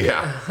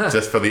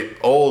 Just for the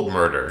old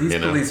murder. These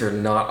police are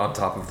not on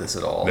top of this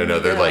at all.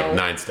 No, they're like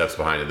 9 steps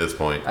behind at this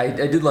point. I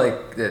did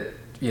like that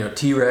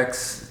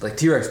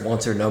T-Rex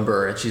wants her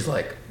number, and she's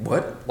like,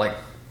 what? Like,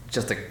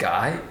 just a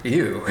guy?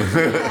 Ew.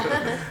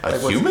 A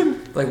human?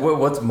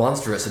 What's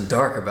monstrous and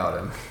dark about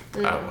him?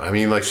 I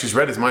mean, like, she's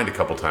read his mind a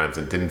couple times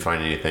and didn't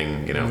find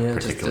anything,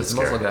 particularly just a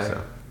muscle scary. guy.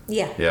 So.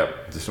 Yeah.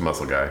 Yep, just a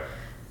muscle guy.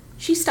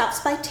 She stops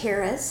by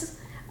Tara's.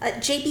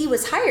 JB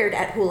was hired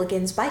at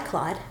Hooligans by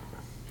Claude.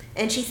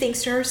 And she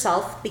thinks to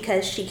herself,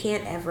 because she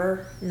can't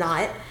ever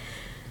not,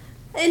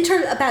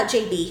 about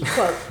JB,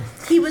 quote,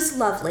 he was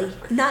lovely,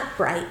 not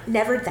bright,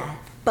 never that,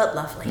 but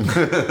lovely.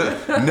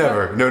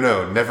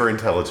 Never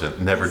intelligent,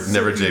 never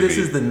JB. This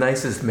is the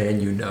nicest man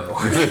you know.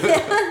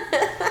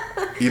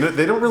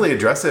 They don't really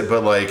address it,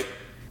 but like,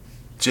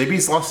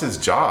 JB's lost his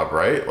job,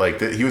 right? Like,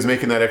 he was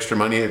making that extra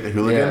money at the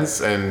Hooligans,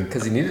 and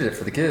because he needed it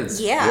for the kids.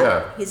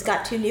 Yeah. He's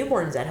got 2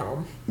 newborns at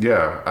home.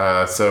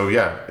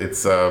 Yeah.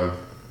 It's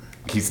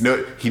he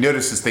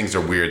notices things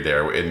are weird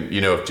there, and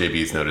if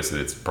JB's noticed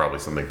it, it's probably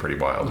something pretty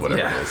wild,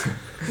 whatever it is.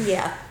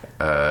 Yeah.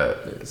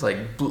 It's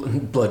like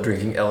blood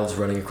drinking elves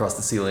running across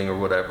the ceiling or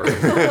whatever.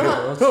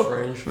 That's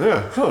strange.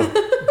 Yeah. Huh.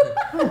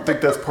 I don't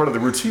think that's part of the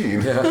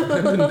routine. Yeah,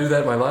 I didn't do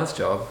that in my last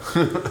job.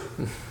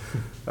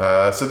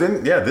 So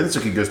then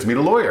Suki goes to meet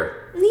a lawyer.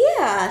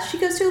 Yeah, she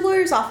goes to a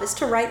lawyer's office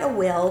to write a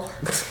will.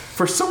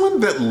 For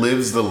someone that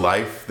lives the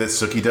life that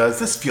Suki does,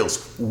 this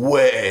feels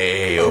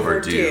way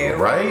overdue,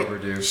 right?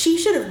 Overdue. She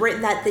should have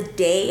written that the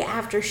day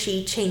after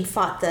she chain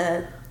fought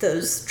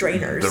those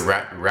drainers. The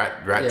rat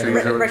trees.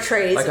 Rat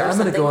trays. Like, I'm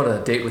going to go on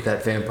a date with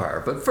that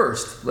vampire, but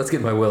first, let's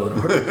get my will in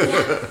order.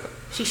 Yeah,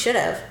 she should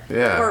have.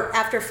 Yeah. Or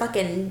after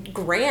fucking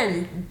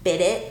Gran bit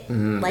it,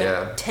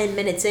 10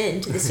 minutes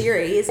into the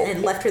series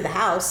and left her the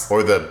house.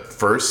 Or the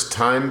first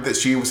time that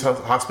she was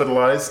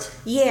hospitalized.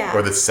 Yeah.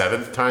 Or the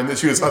 7th time that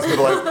she was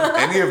hospitalized.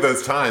 Any of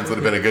those times would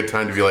have been a good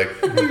time to be like,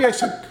 maybe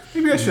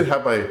I should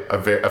have my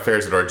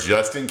affairs in order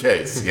just in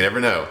case. You never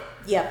know.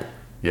 Yep.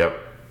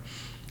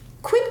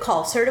 Quinn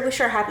calls her to wish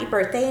her a happy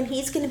birthday, and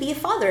he's going to be a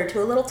father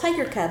to a little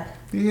tiger cub.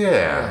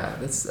 Yeah.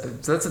 That's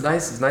a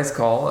nice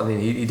call. I mean,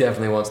 he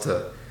definitely wants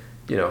to,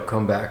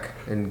 come back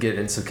and get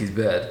in Suki's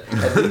bed.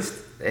 At least,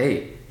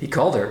 hey, he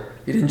called her.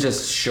 He didn't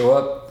just show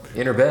up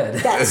in her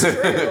bed. That's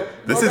true.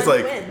 This is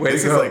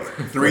like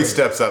 3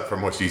 steps up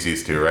from what she's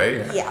used to,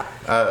 right? Yeah.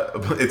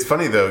 It's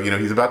funny though.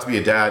 He's about to be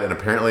a dad, and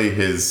apparently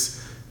his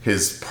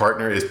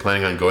partner is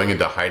planning on going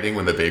into hiding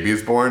when the baby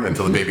is born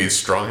until the baby is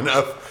strong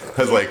enough.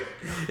 I was like,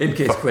 in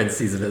case Quinn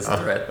sees it as a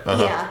threat.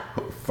 Yeah.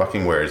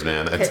 Fucking wears,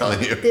 man. I'm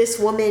telling you. This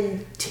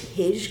woman,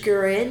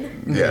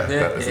 Tijgerin. Yeah,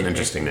 that was an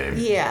interesting name.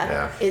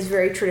 Yeah. Is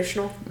very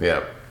traditional.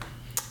 Yeah.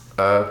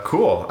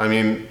 Cool. I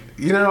mean,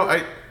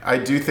 I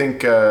do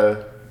think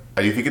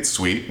it's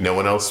sweet. No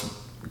one else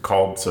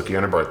called Suki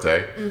on her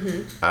birthday.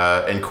 Mm-hmm.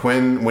 And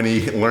Quinn, when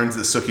he learns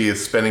that Suki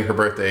is spending her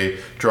birthday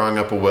drawing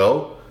up a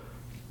will,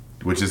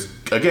 which is,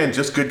 again,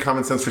 just good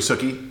common sense for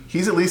Suki,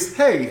 he's at least,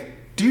 hey,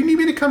 do you need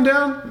me to come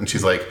down? And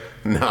she's like,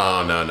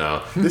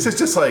 no. This is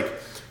just like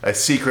a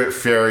secret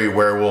fairy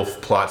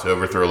werewolf plot to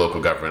overthrow a local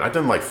government. I've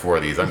done like 4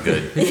 of these. I'm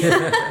good.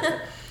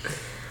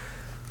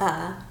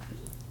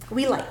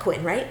 We like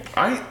Quinn, right?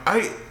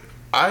 I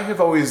have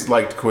always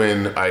liked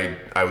Quinn.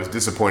 I was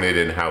disappointed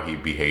in how he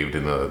behaved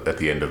at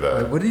the end of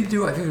the... What did he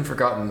do? I've even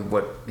forgotten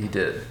what he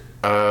did.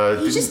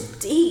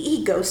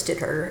 He ghosted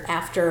her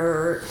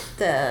after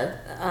the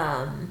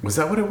Was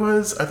that what it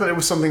was? I thought it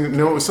was something.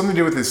 No, it was something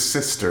to do with his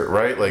sister,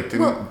 right? Like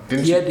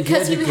didn't she?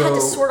 Because he had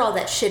to sort all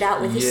that shit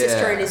out with his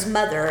sister and his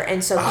mother,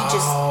 and so he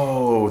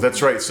just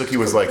that's right. Suki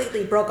was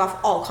completely broke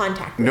off all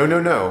contact. No.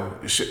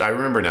 I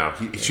remember now.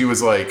 She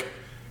was like,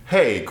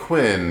 "Hey,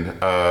 Quinn,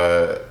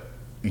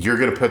 you're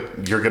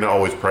gonna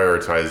always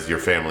prioritize your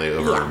family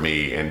over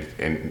me,"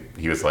 and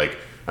he was like,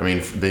 I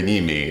mean, they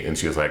need me. And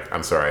she was like,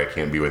 I'm sorry, I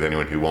can't be with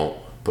anyone who won't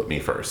put me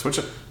first. Which,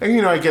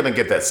 I get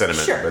that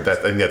sentiment. Sure. But I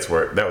think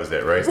that was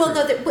it, right? Well,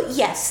 no,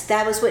 yes,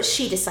 that was what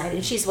she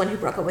decided. She's the one who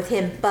broke up with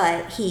him.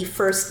 But he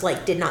first,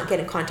 did not get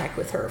in contact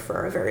with her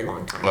for a very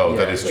long time. Oh,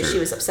 that is true. Which she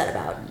was upset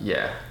about.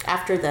 Yeah.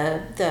 After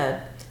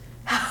the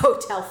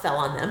hotel fell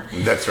on them.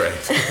 That's right.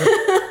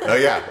 Oh,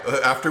 yeah.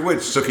 After which,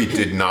 Suki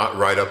did not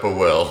write up a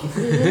will.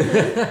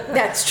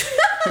 That's true.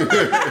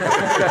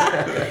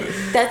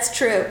 That's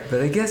true.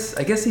 But I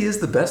guess he is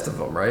the best of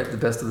them, right? The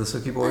best of the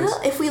Suki boys. Well,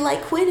 if we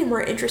like Quinn and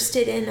we're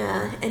interested in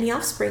any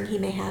offspring he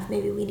may have,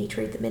 maybe we need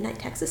to read the Midnight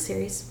Texas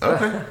series.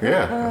 Okay,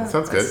 yeah,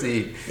 sounds good. I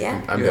see. Yeah,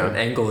 you have an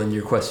angle in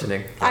your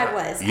questioning. I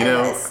was.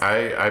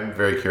 I'm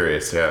very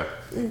curious. Yeah.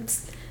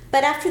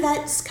 But after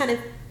that, it's kind of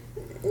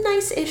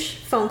nice-ish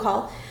phone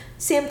call.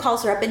 Sam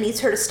calls her up and needs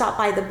her to stop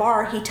by the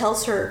bar. He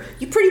tells her,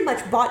 "You pretty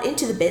much bought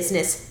into the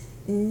business."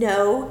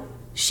 No.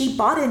 She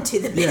bought into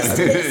the business.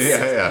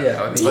 Yeah.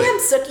 Damn,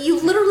 Suki, you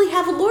literally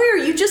have a lawyer.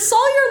 You just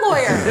saw your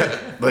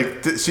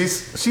lawyer.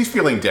 She's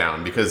feeling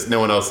down because no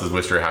one else has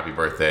wished her a happy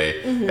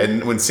birthday. Mm-hmm.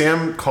 And when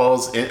Sam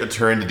calls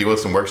her in to deal with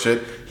some work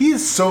shit, he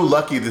is so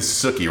lucky this is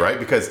Suki, right?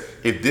 Because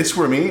if this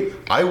were me,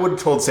 I would have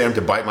told Sam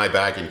to bite my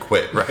back and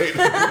quit, right?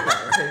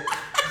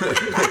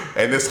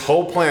 And this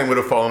whole plan would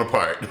have fallen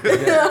apart.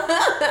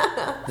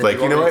 Like,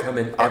 you know what? Come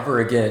in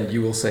ever again,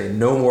 you will say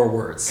no more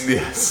words.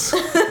 Yes.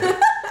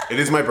 It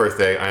is my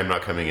birthday. I am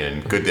not coming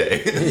in. Good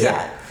day.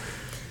 Yeah.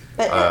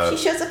 But she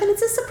shows up and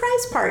it's a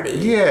surprise party.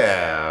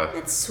 Yeah.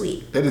 That's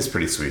sweet. It is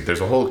pretty sweet. There's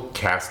a whole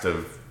cast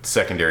of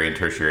secondary and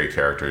tertiary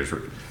characters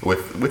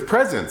with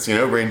presents,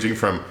 ranging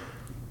from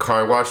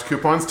car wash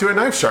coupons to a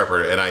knife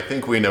sharper. And I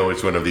think we know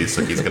which one of these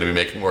Sookie's going to be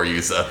making more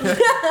use of.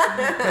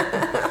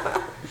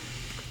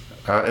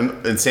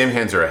 And Sam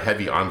hands her a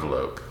heavy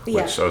envelope,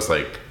 which I was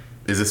like,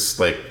 is this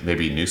like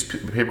maybe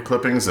newspaper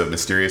clippings of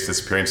mysterious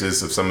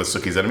disappearances of some of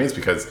Sookie's enemies?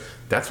 Because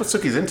that's what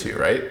Sookie's into,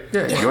 right?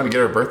 Yeah. You want to get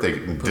her a birthday,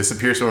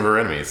 disappear some of her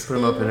enemies. Put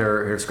them up in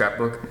her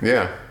scrapbook.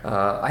 Yeah.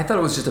 I thought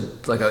it was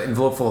just like an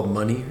envelope full of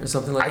money or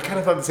something like that. I kind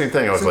of thought the same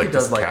thing. I was Sookie like,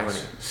 does this like cash.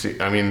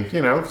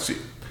 money.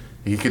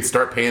 He could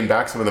start paying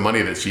back some of the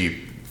money that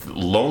she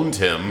loaned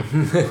him.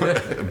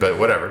 But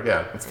whatever.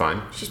 Yeah, it's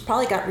fine. She's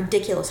probably got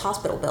ridiculous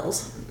hospital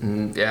bills.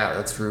 Yeah,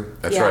 that's true.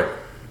 That's right.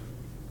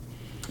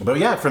 But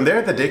yeah, from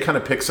there the day kind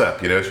of picks up.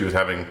 She was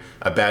having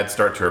a bad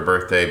start to her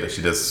birthday, but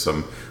she does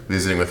some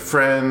visiting with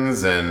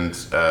friends and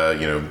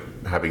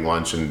having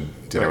lunch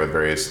and dinner with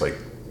various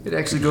It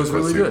actually goes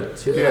really good.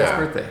 She has a nice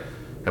birthday.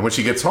 And when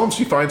she gets home,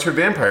 she finds her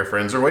vampire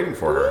friends are waiting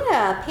for her.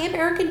 Yeah, Pam,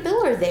 Eric, and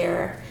Bill are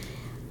there.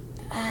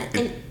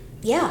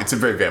 It's a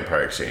very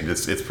vampire exchange.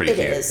 It's pretty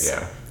cute. It is.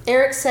 Yeah.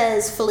 Eric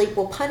says Philippe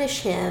will punish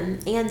him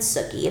and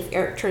Sookie if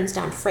Eric turns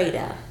down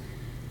Freda.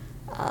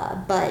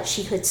 But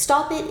she could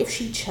stop it if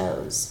she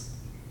chose.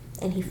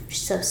 And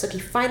so Sookie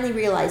finally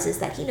realizes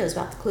that he knows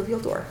about the Cluvial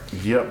door.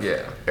 Yep.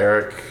 Yeah.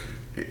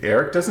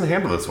 Eric doesn't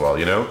handle this well,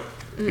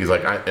 He's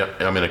like,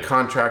 I'm in a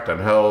contract, I'm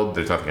held,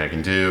 there's nothing I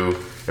can do.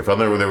 If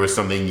only there was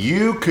something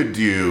you could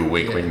do,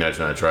 wink, wink, nudge,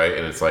 nudge, right?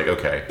 And it's like,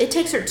 okay. It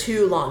takes her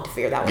too long to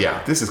figure that one out.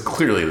 Yeah, this is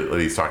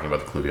clearly he's talking about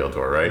the Cluvial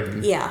door, right?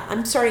 Mm-hmm. Yeah,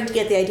 I'm starting to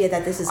get the idea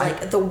that this is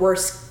the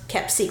worst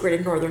kept secret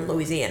in northern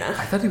Louisiana.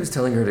 I thought he was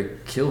telling her to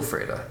kill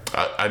Freda.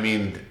 I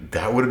mean,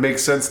 that would make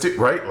sense too,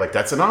 right? Like,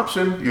 that's an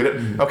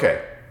option.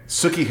 Okay,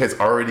 Sookie has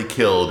already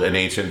killed an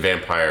ancient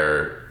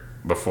vampire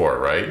before,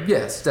 right?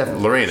 Yes,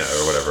 definitely. Lorena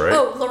or whatever, right?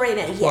 Oh,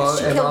 Lorena, yes.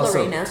 She killed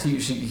Lorena.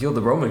 She killed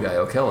the Roman guy,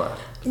 Okella.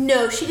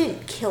 No, she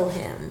didn't kill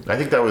him. I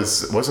think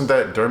wasn't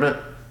that Dermot?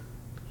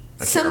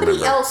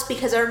 Somebody else,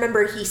 because I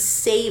remember he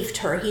saved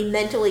her. He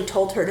mentally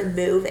told her to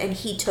move, and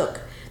he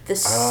took the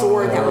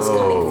sword that was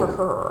coming for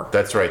her.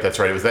 That's right.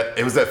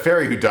 It was that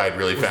fairy who died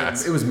really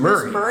fast. It was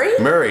Murray. Was Murray?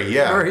 Murray,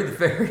 yeah. Murray the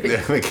fairy. Yeah,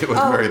 I think it was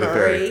Murray the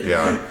fairy.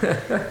 Yeah.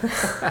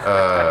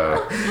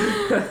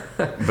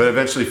 But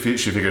eventually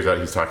she figures out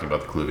he's talking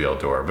about the Cluvial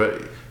door.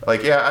 But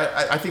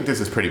I think this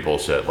is pretty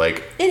bullshit.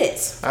 It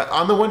is.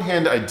 On the one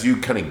hand, I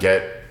do kind of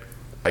get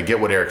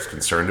what Eric's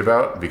concerned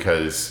about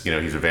because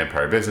he's a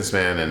vampire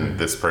businessman and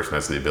this person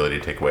has the ability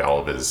to take away all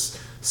of his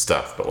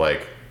stuff.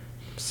 But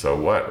so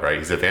what, right?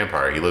 He's a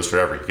vampire. He lives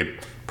forever. He could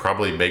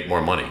probably make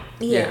more money.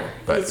 Yeah.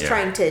 He's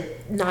trying to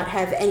not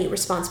have any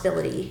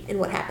responsibility in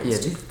what happens. Yeah,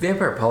 these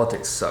vampire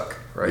politics suck,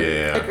 right?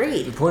 Yeah.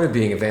 Agreed. The point of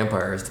being a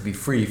vampire is to be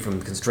free from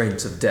the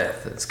constraints of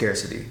death and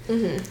scarcity.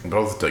 Mm-hmm. But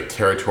also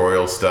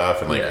territorial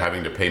stuff and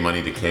having to pay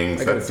money to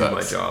kings. I gotta do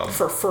my job.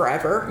 For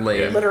forever.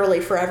 Lame.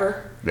 Literally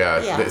forever.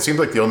 Yeah, it seems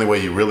like the only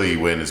way you really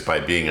win is by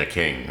being a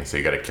king. So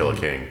you got to kill a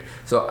king.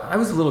 So I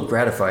was a little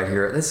gratified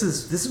here. This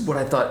is what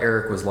I thought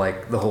Eric was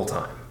like the whole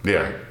time. Yeah.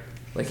 Right?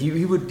 Like he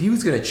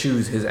was going to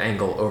choose his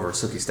angle over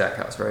Sookie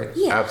Stackhouse, right?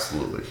 Yeah.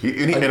 Absolutely.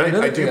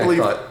 I do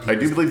believe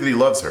that he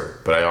loves her,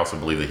 but I also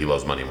believe that he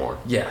loves money more.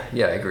 Yeah,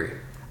 I agree.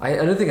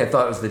 Another thing I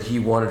thought was that he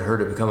wanted her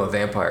to become a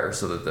vampire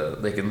so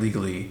that they could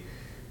legally,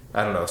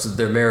 I don't know, so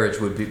their marriage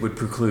would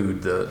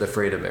preclude the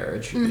Freda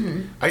marriage.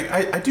 Mm-hmm.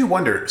 I do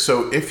wonder.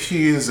 So if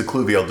she is a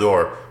Cluvial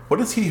door, what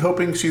is he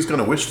hoping she's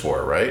going to wish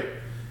for? Right?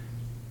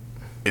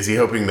 Is he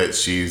hoping that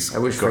she's? I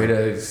wish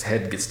Freda's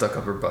head gets stuck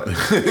up her butt.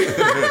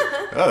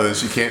 Oh, then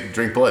she can't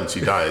drink blood. She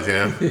dies.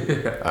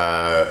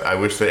 Yeah. I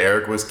wish that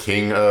Eric was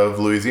king of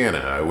Louisiana.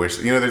 I wish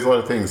there's a lot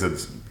of things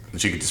that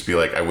she could just be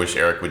like, I wish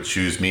Eric would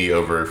choose me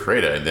over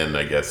Freda, and then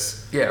I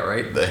guess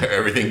right.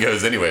 Everything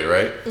goes anyway,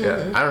 right?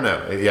 Yeah. I don't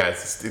know. Yeah,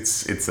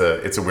 it's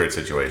a weird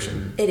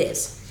situation. It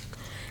is.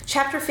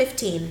 Chapter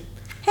 15.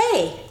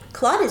 Hey,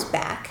 Claude is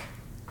back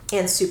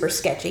and super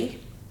sketchy.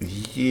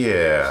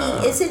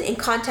 Yeah. He isn't in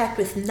contact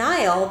with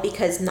Niall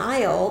because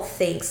Niall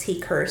thinks he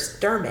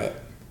cursed Dermot.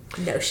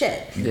 No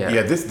shit.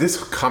 Yeah.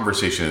 This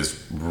conversation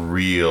is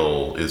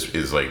real.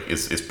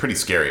 Is pretty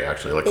scary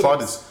actually.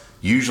 Claude is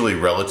usually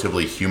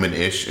relatively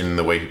human-ish in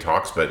the way he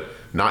talks, but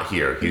not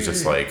here. He's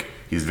just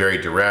he's very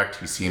direct.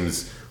 He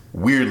seems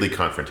weirdly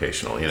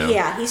confrontational.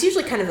 Yeah. He's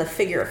usually kind of a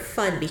figure of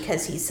fun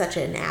because he's such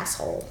an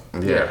asshole.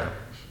 Yeah.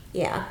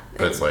 Yeah.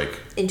 But it's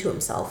into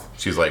himself.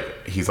 He's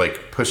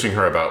pushing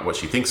her about what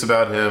she thinks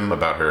about him,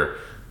 about her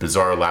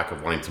bizarre lack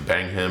of wanting to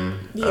bang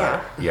him.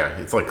 Yeah.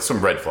 It's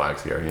some red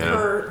flags here,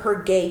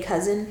 Her gay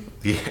cousin.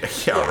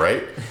 Yeah,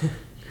 right?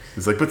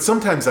 He's but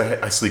sometimes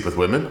I sleep with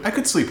women. I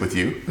could sleep with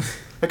you.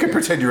 I could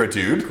pretend you're a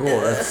dude. Cool,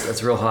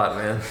 that's real hot,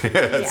 man.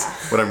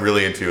 What I'm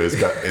really into is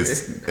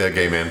a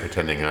gay man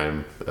pretending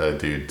I'm a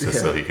dude just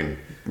so he can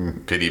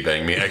pity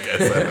bang me, I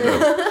guess. I don't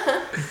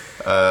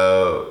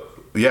know.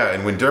 Yeah,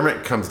 and when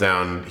Dermot comes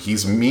down,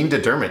 he's mean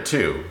to Dermot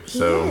too.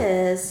 So he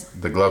is.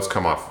 The gloves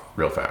come off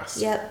real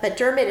fast. Yep, but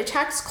Dermot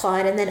attacks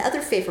Claude, and then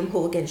other Fae from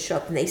Hooligans show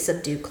up and they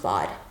subdue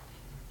Claude.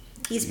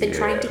 He's been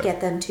trying to get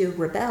them to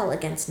rebel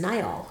against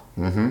Niall.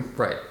 Mm-hmm.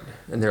 Right.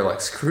 And they're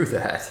like, screw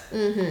that.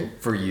 Mm-hmm.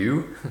 For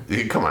you?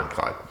 Come on,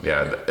 Claude.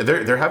 Yeah,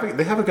 they have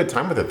a good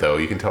time with it though.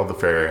 You can tell the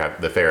Fae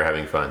are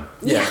having fun.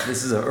 Yeah,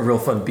 this is a real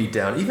fun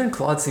beatdown. Even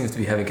Claude seems to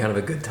be having kind of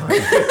a good time in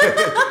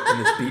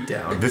this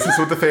beatdown. This is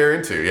what the Fae are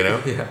into, you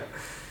know? Yeah.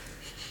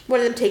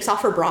 One of them takes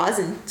off her bras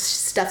and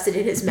stuffs it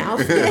in his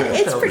mouth.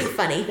 It's pretty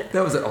funny.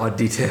 That was an odd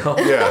detail.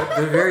 Yeah.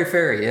 But very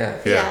fairy, yeah.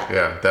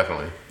 Yeah,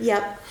 definitely.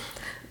 Yep.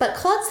 But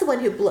Claude's the one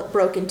who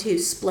broke into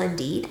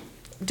Splendide.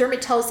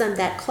 Dermot tells them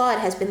that Claude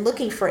has been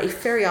looking for a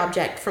fairy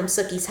object from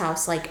Sookie's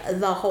house like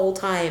the whole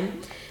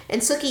time.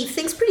 And Sookie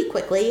thinks pretty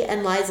quickly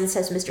and lies and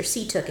says Mr.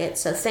 C took it,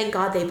 so thank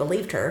God they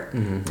believed her.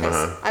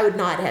 Mm-hmm. I would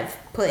not have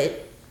put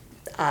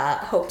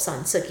hopes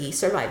on Sookie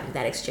surviving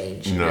that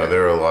exchange. No,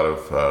 there are a lot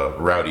of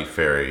rowdy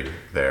fairy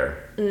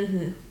there.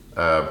 Mm-hmm.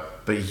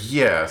 But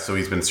yeah, so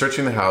he's been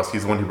searching the house.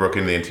 He's the one who broke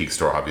into the antique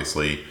store,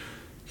 obviously.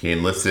 He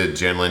enlisted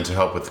Janelyn to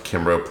help with the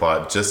Kimbrough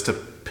plot just to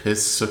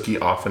piss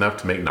Sookie off enough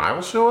to make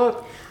Niall show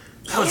up.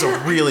 That was a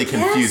really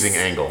confusing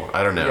angle.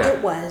 I don't know. Yeah.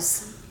 It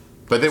was.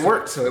 But it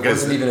worked. So it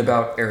wasn't even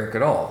about Eric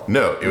at all.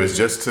 No, it was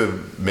just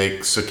to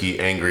make Sookie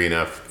angry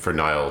enough for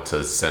Niall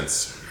to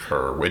sense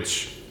her,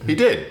 which he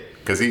did,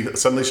 because he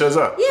suddenly shows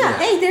up. Yeah,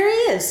 hey, there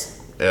he is.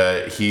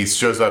 He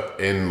shows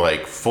up in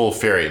like full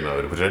fairy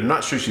mode, which I'm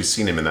not sure she's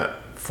seen him in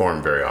that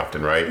form very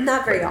often, right?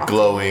 Not very like often.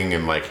 Glowing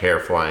and like hair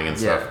flying and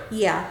stuff.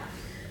 Yeah.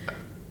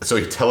 So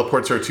he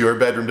teleports her to her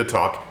bedroom to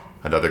talk.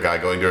 Another guy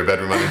going to her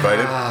bedroom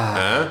uninvited.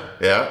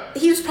 Yeah.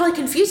 He was probably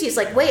confused. He was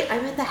like, wait,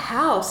 I'm at the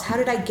house. How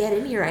did I get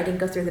in here? I didn't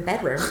go through the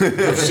bedroom.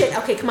 Oh, shit.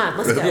 Okay, come on.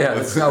 Let's go. Yeah,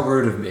 that's how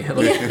rude of me.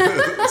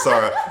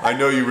 Sorry, I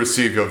know you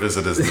received your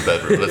visitors in the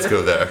bedroom. Let's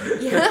go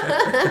there.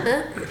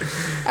 Yeah.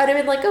 I would have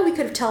been like, oh, we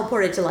could have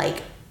teleported to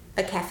like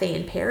a cafe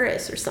in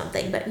Paris or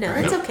something. But no,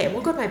 that's okay.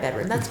 We'll go to my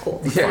bedroom. That's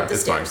cool. We'll go up the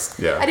it's stairs.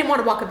 fine. Yeah. I didn't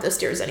want to walk up those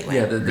stairs anyway.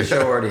 Yeah, the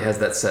show already has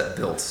that set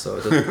built, so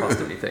it doesn't cost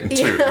anything.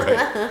 True,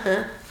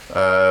 right.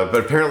 But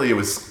apparently it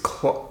was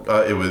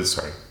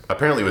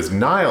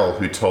Niall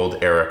who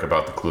told Eric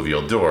about the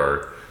Cluvial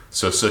door,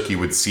 so Sookie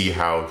would see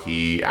how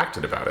he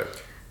acted about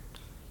it.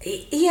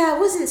 Yeah, it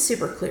wasn't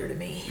super clear to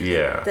me.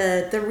 Yeah.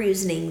 The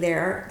reasoning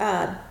there.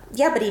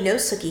 Yeah, but he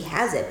knows Sookie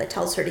has it, but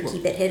tells her to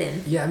keep it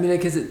hidden. Yeah, I mean,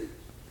 because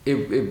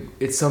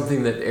it's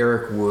something that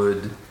Eric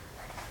would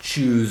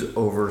choose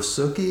over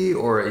Sookie,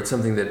 or it's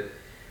something that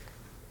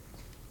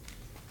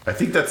I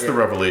think that's the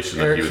revelation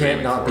that Eric he was can't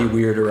aiming not for. be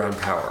weird around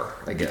power,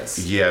 I guess.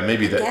 Yeah,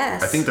 maybe that.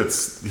 Yes. I think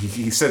that's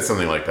he said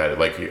something like that.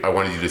 Like I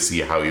wanted you to see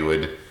how he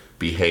would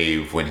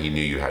behave when he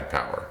knew you had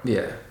power.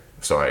 Yeah.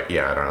 So I don't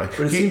know.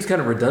 But it seems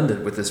kind of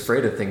redundant with this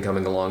Freda thing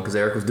coming along because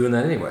Eric was doing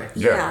that anyway.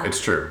 Yeah, it's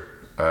true.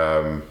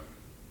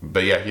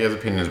 But yeah, he has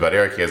opinions about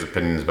Eric. He has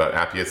opinions about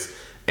Appius,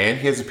 and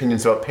he has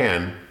opinions about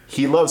Pam.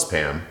 He loves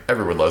Pam.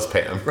 Everyone loves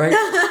Pam. Right?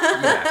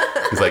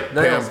 Yeah. He's like,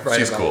 Niall's Pam, right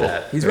she's about cool.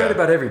 that. He's right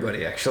about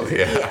everybody, actually.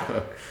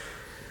 Yeah.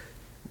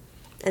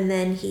 And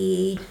then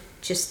he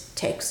just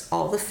takes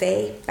all the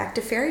Fae back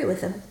to Fairy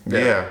with him.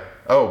 Yeah.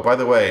 Oh, by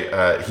the way,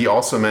 he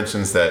also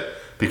mentions that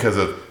because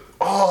of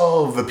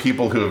all of the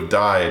people who have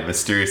died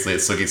mysteriously at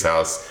Sookie's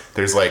house,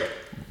 there's like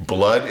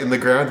blood in the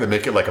ground that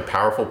make it like a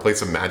powerful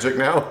place of magic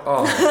now.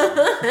 Oh,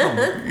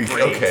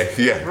 Okay,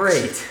 yeah.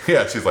 Great.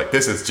 Yeah, she's like,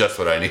 this is just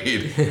what I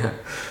need. Yeah.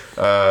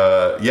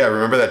 Yeah,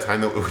 remember that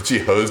time that she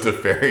hosed a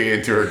fairy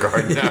into her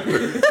garden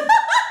after?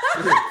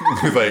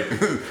 Like,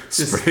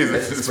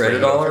 Spread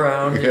it all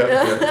around.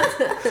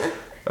 Yeah.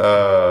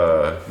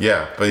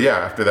 But yeah,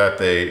 after that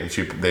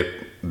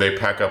they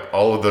pack up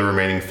all of the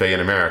remaining Fae in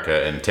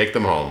America and take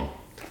them home.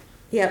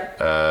 Yep.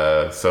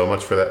 So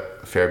much for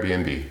that Fair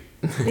B&B.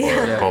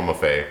 Or Home of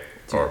Fae.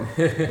 Or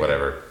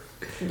whatever.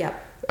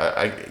 Yep.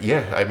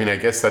 I mean, I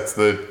guess that's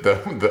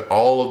the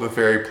all of the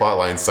fairy plot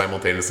lines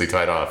simultaneously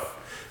tied off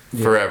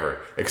forever.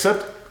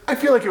 Except, I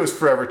feel like it was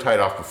forever tied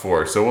off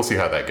before, so we'll see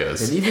how that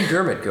goes. And even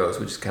Dermot goes,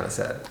 which is kind of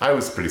sad. I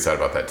was pretty sad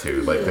about that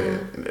too. Like,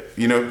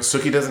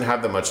 Sookie doesn't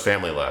have that much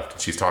family left.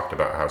 She's talked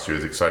about how she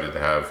was excited to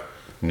have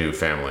new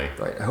family.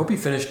 Right. I hope he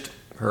finished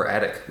her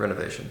attic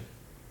renovation.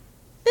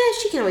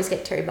 She can always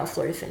get Terry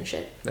Buffalo to finish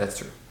it. That's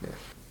true. Yeah.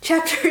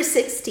 Chapter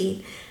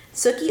 16.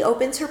 Sookie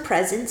opens her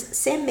presents.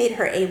 Sam made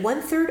her a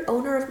 1/3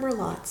 owner of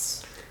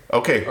Merlots.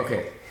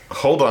 Okay.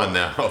 Hold on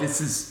now.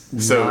 This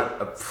is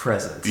not a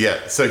present.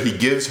 Yeah, so he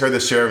gives her the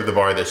share of the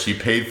bar that she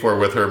paid for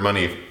with her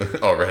money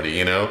already,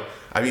 you know?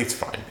 I mean, it's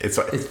fine. It's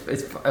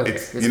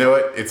you know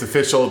what? It's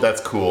official.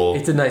 That's cool.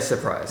 It's a nice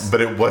surprise.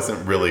 But it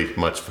wasn't really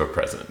much of a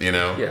present, you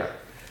know?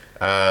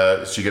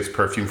 Yeah. She gets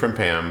perfume from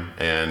Pam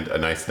and a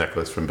nice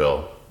necklace from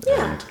Bill.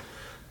 Yeah.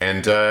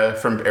 And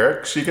from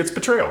Eric, she gets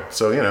betrayal.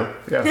 So,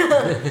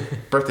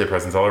 birthday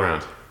presents all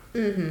around.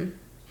 Mm-hmm.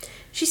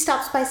 She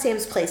stops by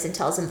Sam's place and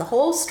tells him the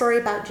whole story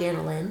about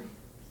Janelyn.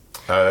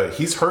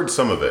 He's heard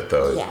some of it,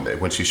 though. Yeah.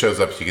 When she shows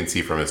up, you can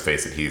see from his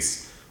face that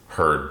he's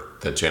heard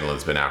that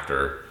Janelyn's been after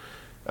her.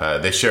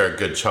 They share a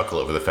good chuckle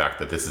over the fact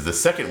that this is the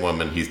second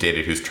woman he's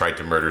dated who's tried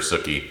to murder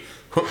Sookie.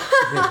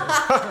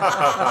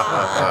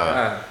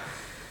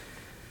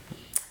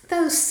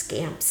 Those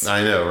scamps.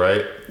 I know,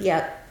 right?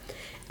 Yep.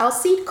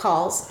 Alcide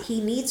calls.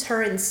 He needs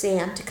her and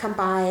Sam to come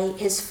by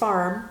his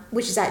farm,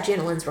 which is at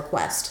Janeline's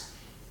request.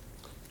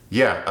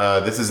 Yeah,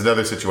 this is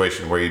another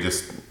situation where you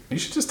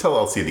should just tell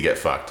Elsie to get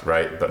fucked,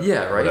 right? But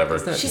yeah, right.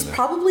 Whatever. She's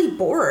probably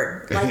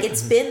bored. Like,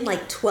 it's been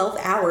like 12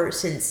 hours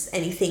since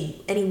any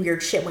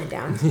weird shit went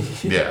down.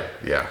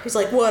 Yeah. He's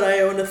like, what,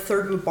 I own a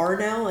third of a bar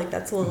now? Like,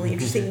 that's the only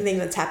interesting thing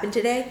that's happened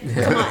today?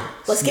 Come on,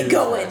 let's get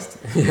going.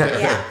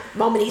 Yeah.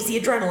 Mama needs the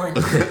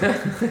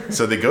adrenaline.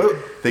 So they go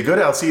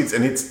to Alcide's,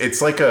 and it's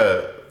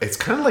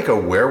kind of like a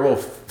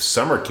werewolf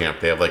summer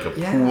camp. They have like a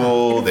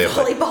pool. They have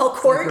volleyball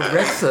court.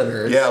 Rec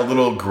center. Yeah, a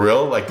little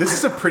grill. Like, this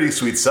is a pretty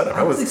sweet setup.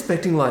 I was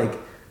expecting like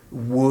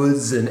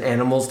woods and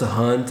animals to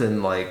hunt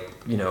and like,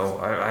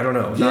 I don't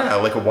know.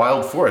 Like a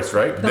wild forest,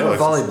 right? Not a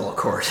volleyball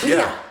court.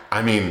 Yeah.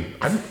 I mean,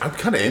 I'm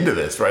kind of into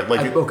this, right?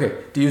 Like, okay.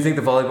 Do you think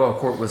the volleyball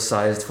court was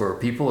sized for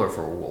people or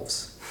for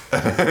wolves?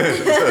 Wolves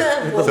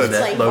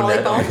playing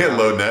volleyball. Yeah,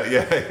 low net.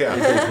 Yeah.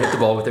 They hit the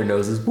ball with their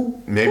noses.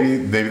 Boop. Maybe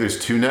there's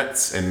 2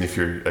 nets, and if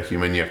you're a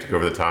human, you have to go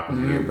over the top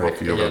and both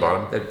feet over the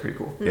bottom. That'd be pretty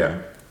cool.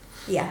 Yeah.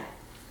 Yeah.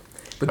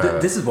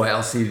 But this is why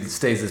Alcide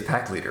stays as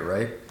pack leader,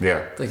 right?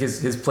 Yeah. Like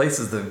his place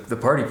is the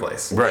party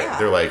place. Right. Yeah.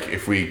 They're like,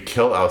 if we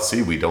kill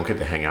Alcide, we don't get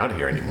to hang out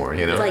here anymore,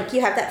 Like,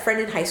 you have that friend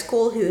in high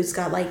school who's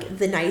got like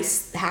the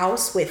nice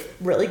house with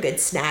really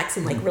good snacks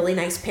and like really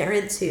nice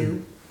parents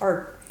who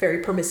are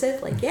very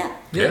permissive. Like, yeah,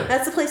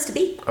 that's the place to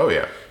be. Oh,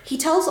 yeah. He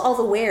tells all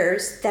the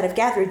wares that have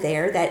gathered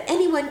there that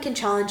anyone can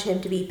challenge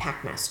him to be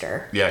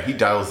packmaster. Yeah, he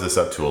dials this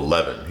up to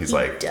 11. He's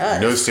like,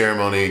 no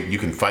ceremony, you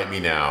can fight me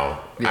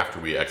now after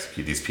we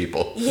execute these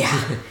people.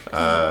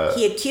 Yeah.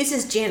 He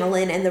accuses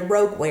Janeline and the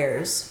rogue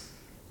wares.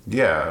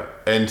 Yeah,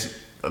 and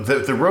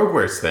the rogue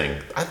wares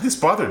thing, this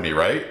bothered me,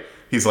 right?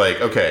 He's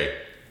like, okay,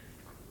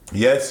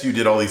 yes, you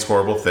did all these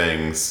horrible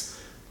things,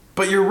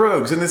 but you're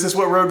rogues, and this is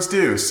what rogues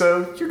do,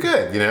 so you're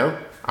good,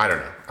 I don't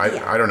know.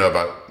 I don't know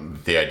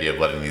about the idea of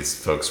letting these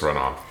folks run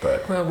off,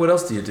 but... Well, what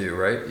else do you do,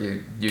 right?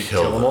 You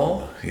kill them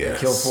all?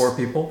 Yes. You kill 4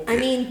 people? I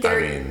mean,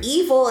 they're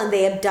evil, and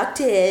they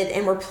abducted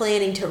and were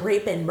planning to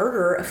rape and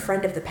murder a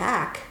friend of the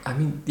pack. I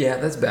mean, yeah,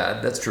 that's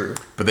bad. That's true.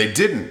 But they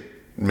didn't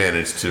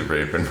manage to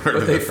rape and murder.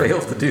 But they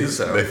failed to do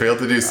so. They failed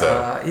to do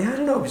so. I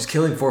don't know. Just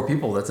killing 4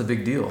 people, that's a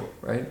big deal,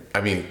 right?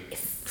 I mean...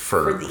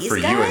 For you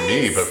and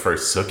me, but for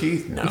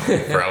Sookie, no.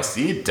 For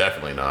Alcide,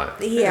 definitely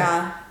not.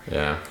 Yeah.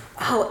 Yeah.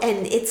 Oh,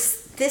 and it's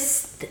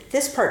this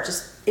part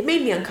it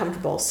made me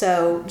uncomfortable.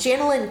 So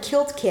Janeline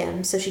killed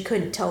Kim, so she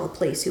couldn't tell the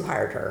police who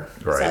hired her.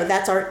 Right. So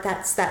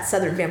that's that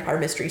Southern vampire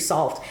mystery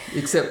solved.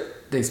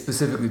 Except Bill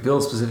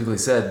specifically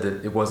said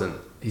that it wasn't.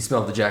 He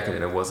smelled the jacket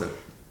and it wasn't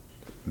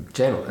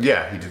Janeline.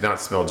 Yeah, he did not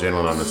smell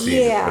Janeline on the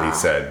scene, but he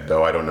said,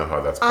 though I don't know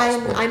how that's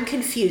possible. I'm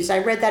confused. I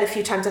read that a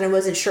few times and I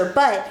wasn't sure.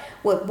 But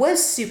what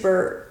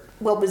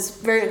was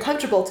very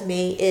uncomfortable to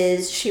me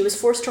is she was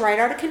forced to write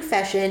out a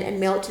confession and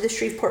mail it to the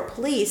Shreveport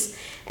police,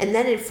 and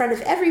then in front of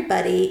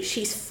everybody,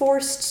 she's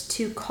forced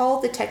to call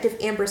Detective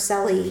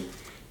Ambroselli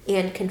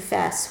and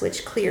confess,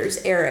 which clears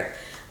Eric.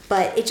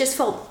 But it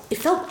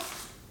felt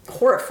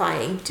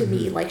horrifying to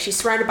me. Like, she's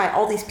surrounded by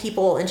all these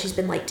people and she's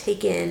been like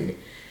taken,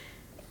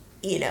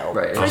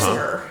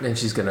 prisoner. And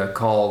she's gonna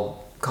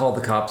call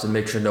the cops and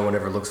make sure no one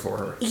ever looks for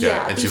her.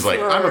 Yeah, and she's like,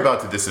 I'm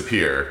about to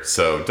disappear,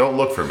 so don't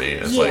look for me.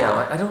 It's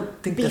I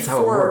don't think that's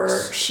how it works.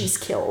 Before she's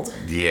killed.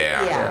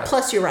 Yeah.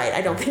 Plus, you're right.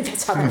 I don't think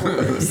that's how that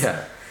works.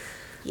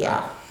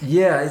 Yeah.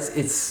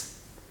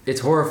 It's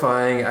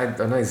horrifying.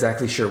 I'm not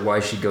exactly sure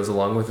why she goes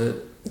along with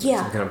it.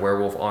 Yeah. Some kind of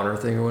werewolf honor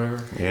thing or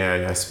whatever.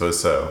 Yeah, I suppose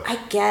so. I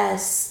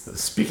guess.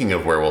 Speaking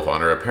of werewolf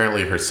honor,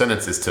 apparently her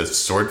sentence is to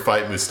sword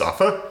fight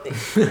Mustafa.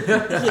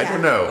 I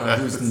don't know.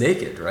 Who's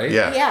naked, right?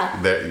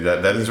 Yeah.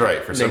 That is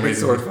right. For some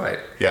reason. Sword fight.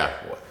 Yeah.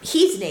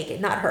 He's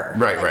naked, not her.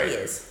 Right. He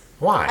is.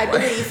 Why? I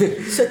believe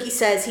Sookie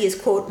says he is,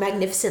 quote,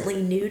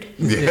 magnificently nude.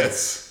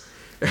 Yes.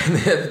 And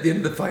then at the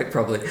end of the fight,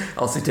 probably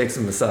Elsie takes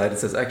him aside and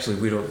says, "Actually,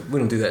 we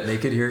don't do that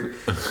naked here.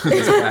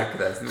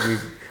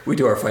 We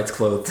do our fights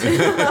clothed."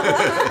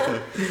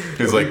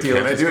 He's like,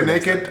 "Can I do it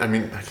naked?" I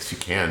mean, I guess you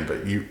can,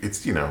 but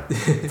it's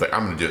like,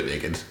 I'm gonna do it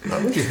naked.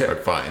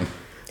 Fine.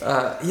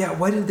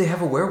 Why didn't they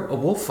have a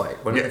wolf fight?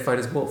 Why didn't they fight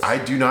as wolves? I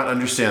do not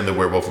understand the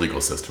werewolf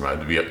legal system.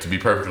 To be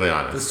perfectly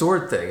honest. The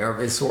sword thing.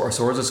 Are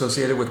swords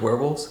associated with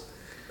werewolves?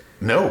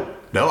 No,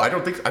 I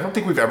don't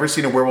think we've ever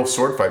seen a werewolf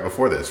sword fight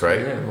before this,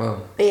 right? Yeah,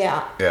 well.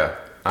 Yeah.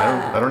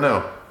 I don't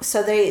know.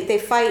 So they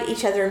fight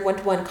each other in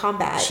 1-to-1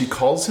 combat. She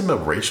calls him a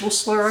racial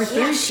slur, I think.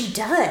 Yeah, she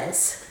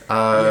does.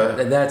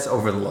 And that's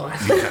over the line.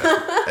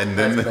 Yeah. And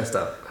then that's messed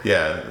up.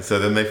 Yeah, so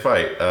then they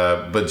fight.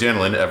 But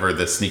Janeline, ever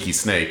the sneaky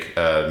snake,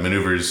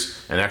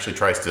 maneuvers and actually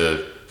tries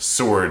to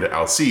sword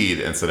Alcide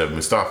instead of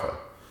Mustafa.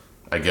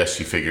 I guess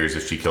she figures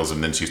if she kills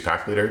him, then she's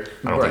pack leader.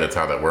 I don't think that's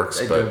how that works.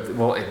 But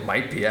well, it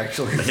might be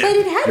actually. But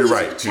it had You're to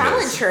right,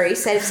 challenge her. He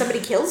said if somebody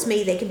kills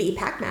me, they can be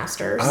pack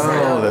masters.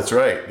 Oh, that's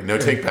right. No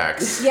take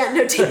backs. Yeah,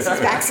 no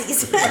takesies,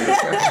 backsies.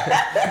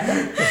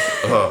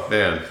 Oh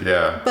man,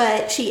 yeah.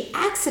 But she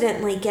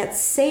accidentally gets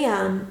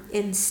Sam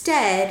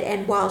instead,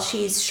 and while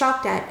she's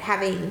shocked at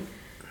having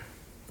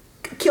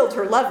killed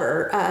her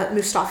lover,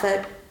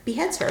 Mustafa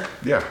beheads her.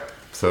 Yeah.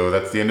 So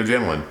that's the end of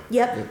Janelin.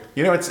 Yep.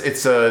 You know,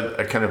 it's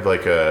a kind of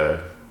like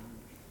a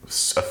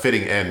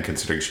fitting end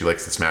considering she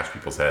likes to smash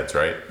people's heads,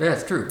 right? Yeah,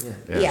 it's true.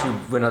 Yeah.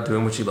 She went out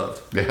doing what she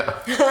loved.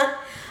 Yeah.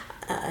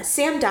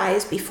 Sam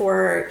dies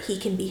before he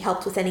can be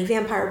helped with any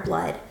vampire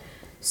blood.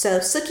 So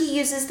Sookie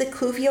uses the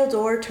Cluvial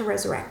door to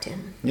resurrect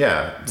him.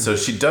 Yeah. So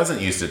she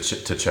doesn't use it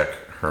to check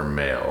her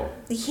mail.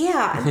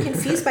 Yeah, I'm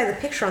confused by the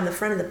picture on the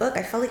front of the book.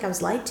 I felt like I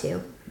was lied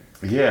to.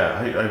 Yeah,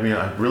 I mean,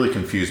 I'm really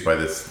confused by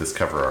this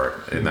cover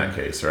art in that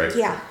case, right?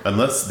 Yeah.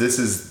 Unless this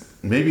is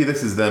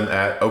them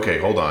at. Okay,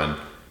 hold on.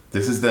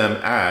 This is them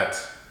at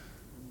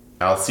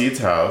Alcide's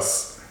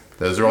house.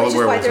 Those are all Which the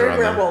is why werewolves there are around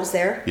them. werewolves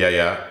there.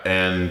 Yeah,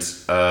 and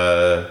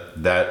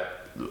that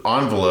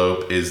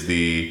envelope is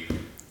the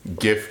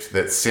gift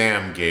that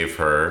Sam gave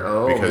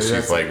her because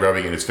she's like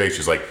rubbing it in his face.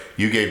 She's like,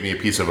 "You gave me a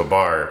piece of a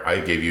bar. I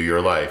gave you your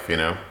life." You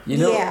know.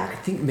 Yeah. I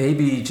think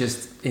maybe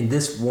just in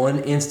this one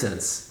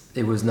instance,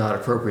 it was not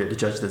appropriate to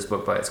judge this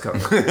book by its cover.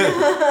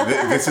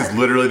 This is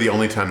literally the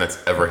only time that's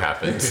ever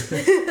happened.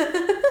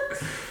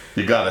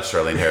 You got us,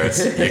 Charlene Harris.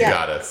 You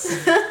got us.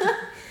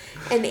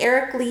 And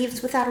Eric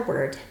leaves without a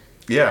word.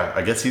 Yeah,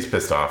 I guess he's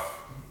pissed off.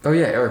 Oh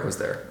yeah, Eric was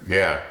there.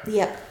 Yeah.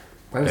 Yep.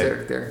 Why was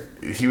Eric there?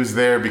 He was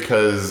there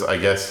because I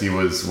guess he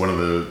was one of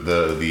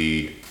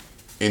the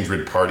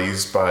injured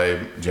parties by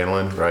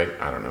Janelin, right?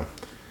 I don't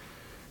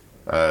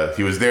know.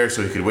 He was there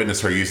so he could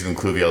witness her using the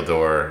Cluvial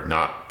door,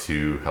 not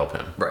to help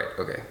him. Right.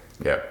 Okay.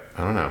 Yeah,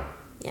 I don't know.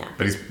 Yeah.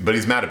 But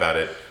he's mad about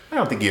it. I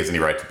don't think he has any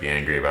right to be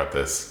angry about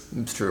this.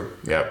 It's true.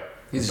 Yep.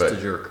 He's just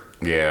a jerk.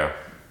 Yeah.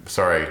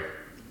 Sorry.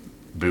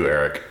 Boo,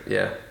 Eric.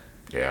 Yeah.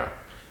 Yeah.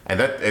 And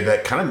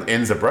that kind of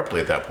ends abruptly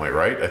at that point,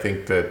 right? I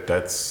think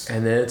that's...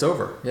 And then it's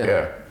over. Yeah.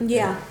 Yeah.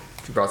 Yeah.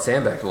 She brought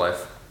Sam back to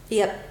life.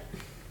 Yep.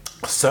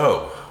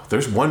 So,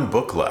 there's one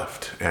book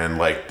left, and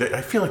like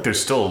I feel like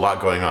there's still a lot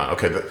going on.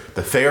 Okay,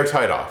 the Fae are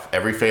tied off.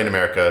 Every Fae in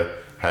America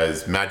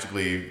has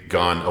magically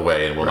gone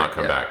away and will not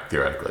come back,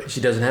 theoretically. She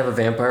doesn't have a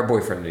vampire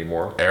boyfriend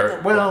anymore.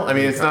 Well, I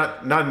mean, it's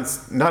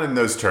not in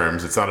those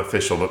terms. It's not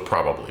official, but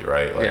probably,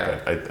 right? Like, Yeah.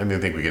 I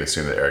think we can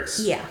assume that Eric's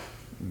Yeah.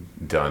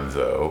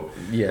 donezo.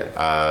 Yeah.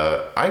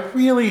 I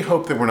really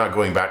hope that we're not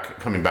coming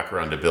back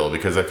around to Bill,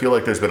 because I feel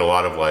like there's been a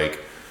lot of like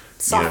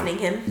Softening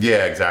him.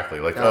 Yeah, exactly.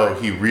 Like,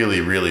 he really,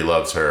 really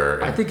loves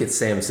her. I think it's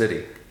Sam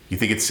City. You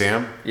think it's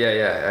Sam?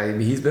 Yeah. I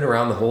mean, he's been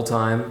around the whole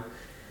time.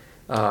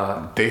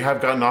 They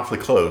have gotten awfully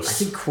close.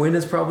 I think Quinn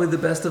is probably the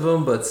best of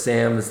them, but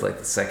Sam is like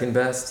the second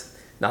best.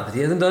 Not that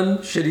he hasn't done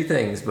shitty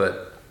things,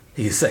 but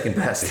he's second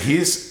best.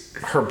 He's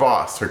her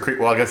boss.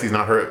 Well, I guess he's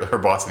not her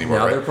boss anymore.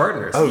 Now right? they're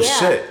partners. Oh Yeah.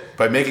 shit!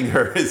 By making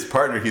her his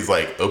partner, he's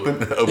like open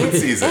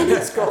season. And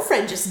his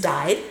girlfriend just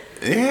died.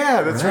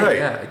 Yeah, that's right.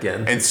 Yeah,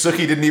 again. And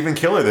Sookie didn't even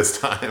kill her this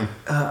time.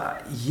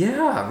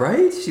 Yeah,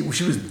 right? She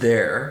was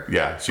there.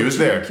 Yeah, she was she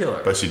there, didn't kill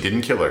her. but she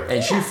didn't kill her.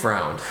 And she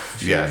frowned.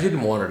 She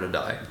didn't want her to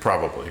die.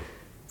 Probably.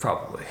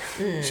 Probably.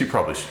 She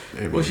probably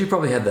should. Well, she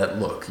probably had that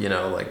look,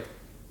 like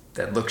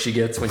that look she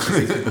gets when she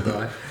sees people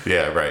die.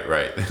 Yeah,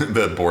 right.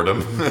 The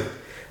boredom.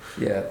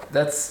 Yeah,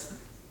 this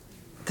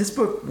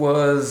book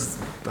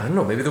was, I don't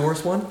know, maybe the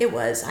worst one? It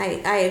was. I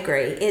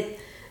agree.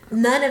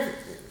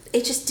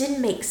 It just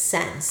didn't make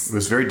sense. It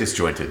was very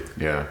disjointed.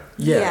 Yeah.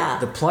 Yeah.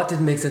 The plot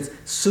didn't make sense.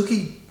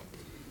 Sookie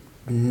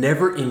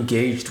never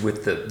engaged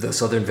with the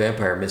Southern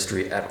Vampire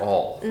mystery at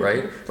all,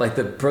 right? Like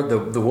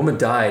the woman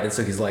died, and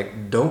Sookie's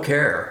like, don't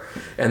care.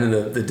 And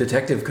then the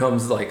detective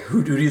comes like,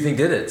 who do you think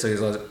did it? So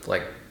he's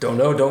like, don't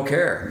know, don't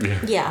care.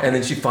 Yeah. And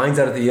then she finds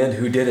out at the end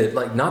who did it,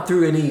 like not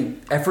through any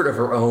effort of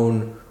her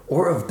own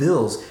or of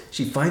Bill's.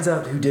 She finds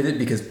out who did it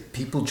because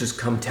people just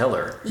come tell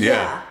her.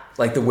 Yeah.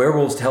 Like the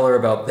werewolves tell her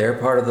about their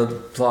part of the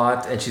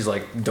plot, and she's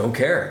like, don't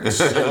care.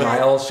 And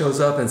Lyle shows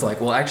up and it's like,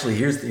 well, actually,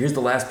 here's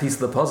the last piece of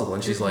the puzzle.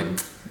 And she's like,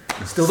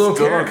 still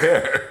don't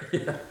care.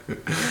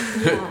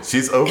 Yeah.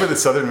 She's over the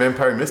Southern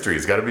Vampire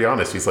mysteries. Got to be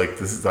honest. She's like,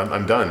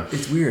 I'm done.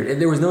 It's weird. And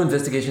there was no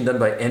investigation done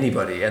by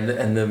anybody.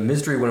 And the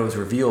mystery, when it was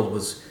revealed,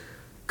 was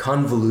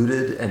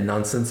convoluted and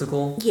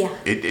nonsensical. Yeah.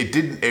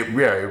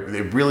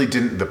 It really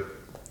didn't. The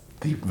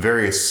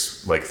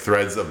various like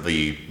threads of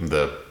the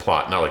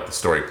plot, not like the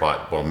story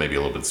plot, well maybe a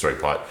little bit of story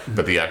plot,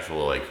 but the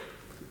actual like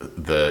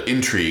the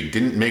intrigue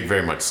didn't make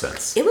very much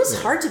sense. It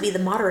was hard to be the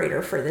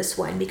moderator for this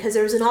one because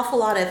there was an awful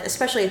lot of,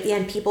 especially at the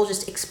end, people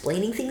just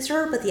explaining things to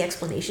her, but the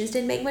explanations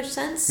didn't make much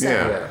sense. So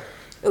Yeah.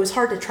 it was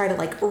hard to try to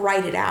like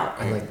write it out.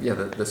 And like, yeah,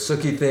 the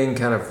Sookie thing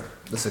kind of,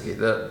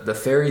 the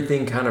fairy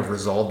thing kind of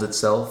resolved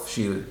itself.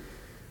 She,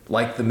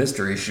 like the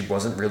mystery, she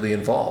wasn't really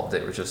involved.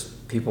 It was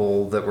just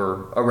people that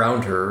were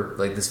around her,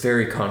 like this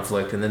fairy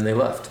conflict, and then they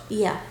left.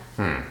 Yeah.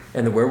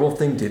 And the werewolf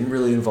thing didn't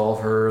really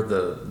involve her.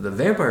 The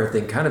vampire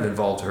thing kind of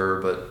involved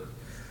her, but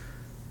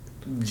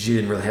she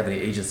didn't really have any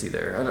agency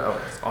there. I don't know.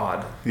 It's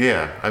odd.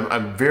 Yeah,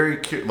 I'm very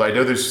curious. I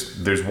know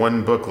there's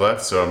one book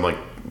left, so I'm like,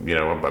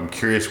 I'm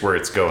curious where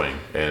it's going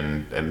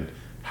and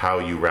how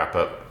you wrap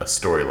up a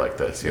story like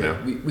this, you know?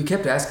 We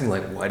kept asking,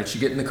 like, why did she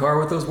get in the car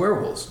with those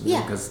werewolves?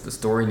 Yeah. Because the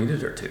story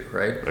needed her to,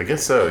 right? I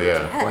guess so,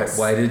 yeah. Yes.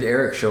 Why did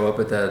Eric show up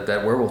at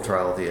that werewolf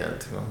trial at the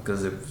end? Well,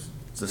 because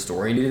the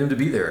story needed him to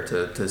be there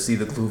to see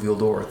the Cluvial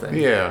door thing.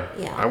 Yeah.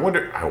 Yeah. I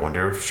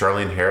wonder if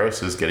Charlene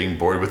Harris is getting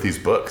bored with these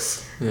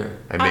books. Yeah.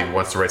 And maybe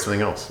wants to write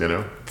something else,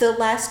 The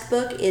last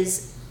book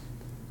is,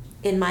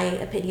 in my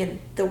opinion,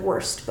 the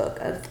worst book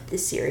of the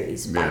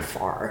series by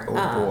far.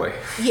 Oh boy.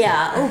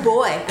 Yeah. Oh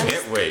boy.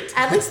 Can't wait.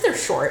 At least they're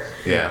short.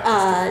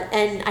 Yeah.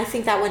 And I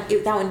think that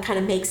one kind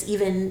of makes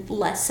even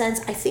less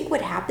sense. I think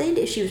what happened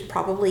is she was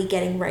probably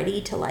getting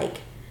ready to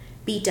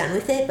be done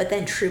with it, but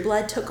then True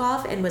Blood took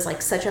off and was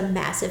such a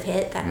massive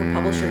hit that her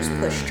publishers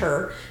pushed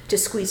her to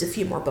squeeze a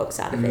few more books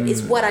out of it.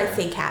 Is what I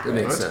think happened.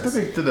 That makes sense.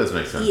 That does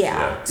make sense.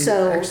 Yeah.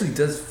 So it actually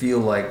does feel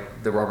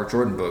like the Robert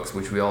Jordan books,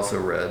 which we also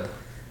read.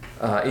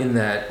 In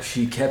that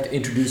she kept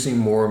introducing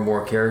more and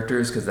more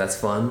characters because that's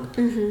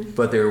fun,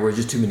 but there were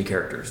just too many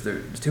characters.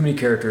 There's too many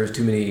characters,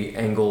 too many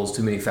angles,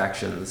 too many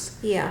factions.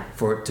 Yeah.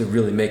 For it to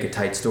really make a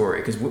tight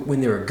story. Because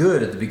when they were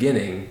good at the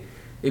beginning,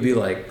 it'd be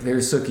like,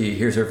 there's Sookie,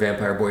 here's her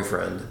vampire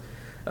boyfriend.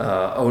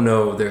 Oh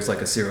no, there's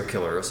a serial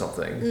killer or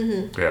something.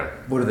 Mm-hmm. Yeah.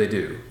 What do they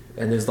do?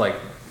 And there's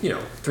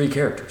 3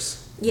 characters.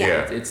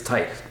 Yeah. It's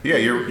tight. Yeah,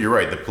 you're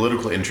right. The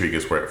political intrigue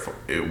is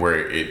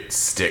where it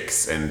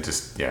sticks, and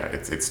just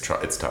it's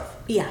tough.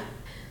 Yeah.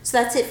 So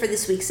that's it for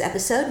this week's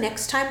episode.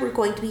 Next time we're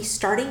going to be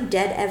starting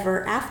Dead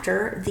Ever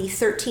After, the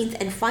 13th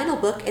and final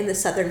book in the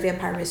Southern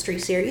Vampire Mystery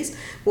series.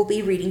 We'll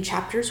be reading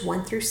chapters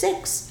 1 through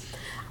 6.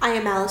 I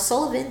am Alice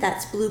Sullivan.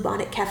 That's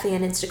Bluebonnet Cafe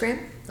on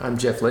Instagram. I'm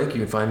Jeff Lake.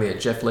 You can find me at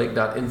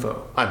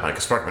jefflake.info. I'm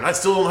Micah Sparkman. I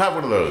still don't have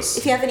one of those.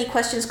 If you have any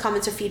questions,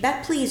 comments, or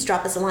feedback, please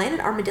drop us a line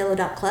at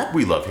armadillo.club.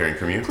 We love hearing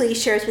from you.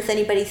 Please share us with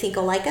anybody you think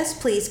will like us.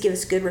 Please give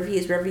us good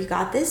reviews wherever you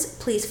got this.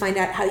 Please find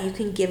out how you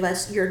can give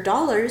us your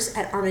dollars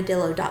at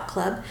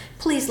armadillo.club.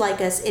 Please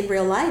like us in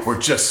real life. We're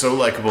just so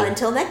likable.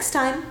 Until next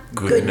time,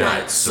 Good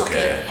night,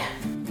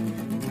 Sookie.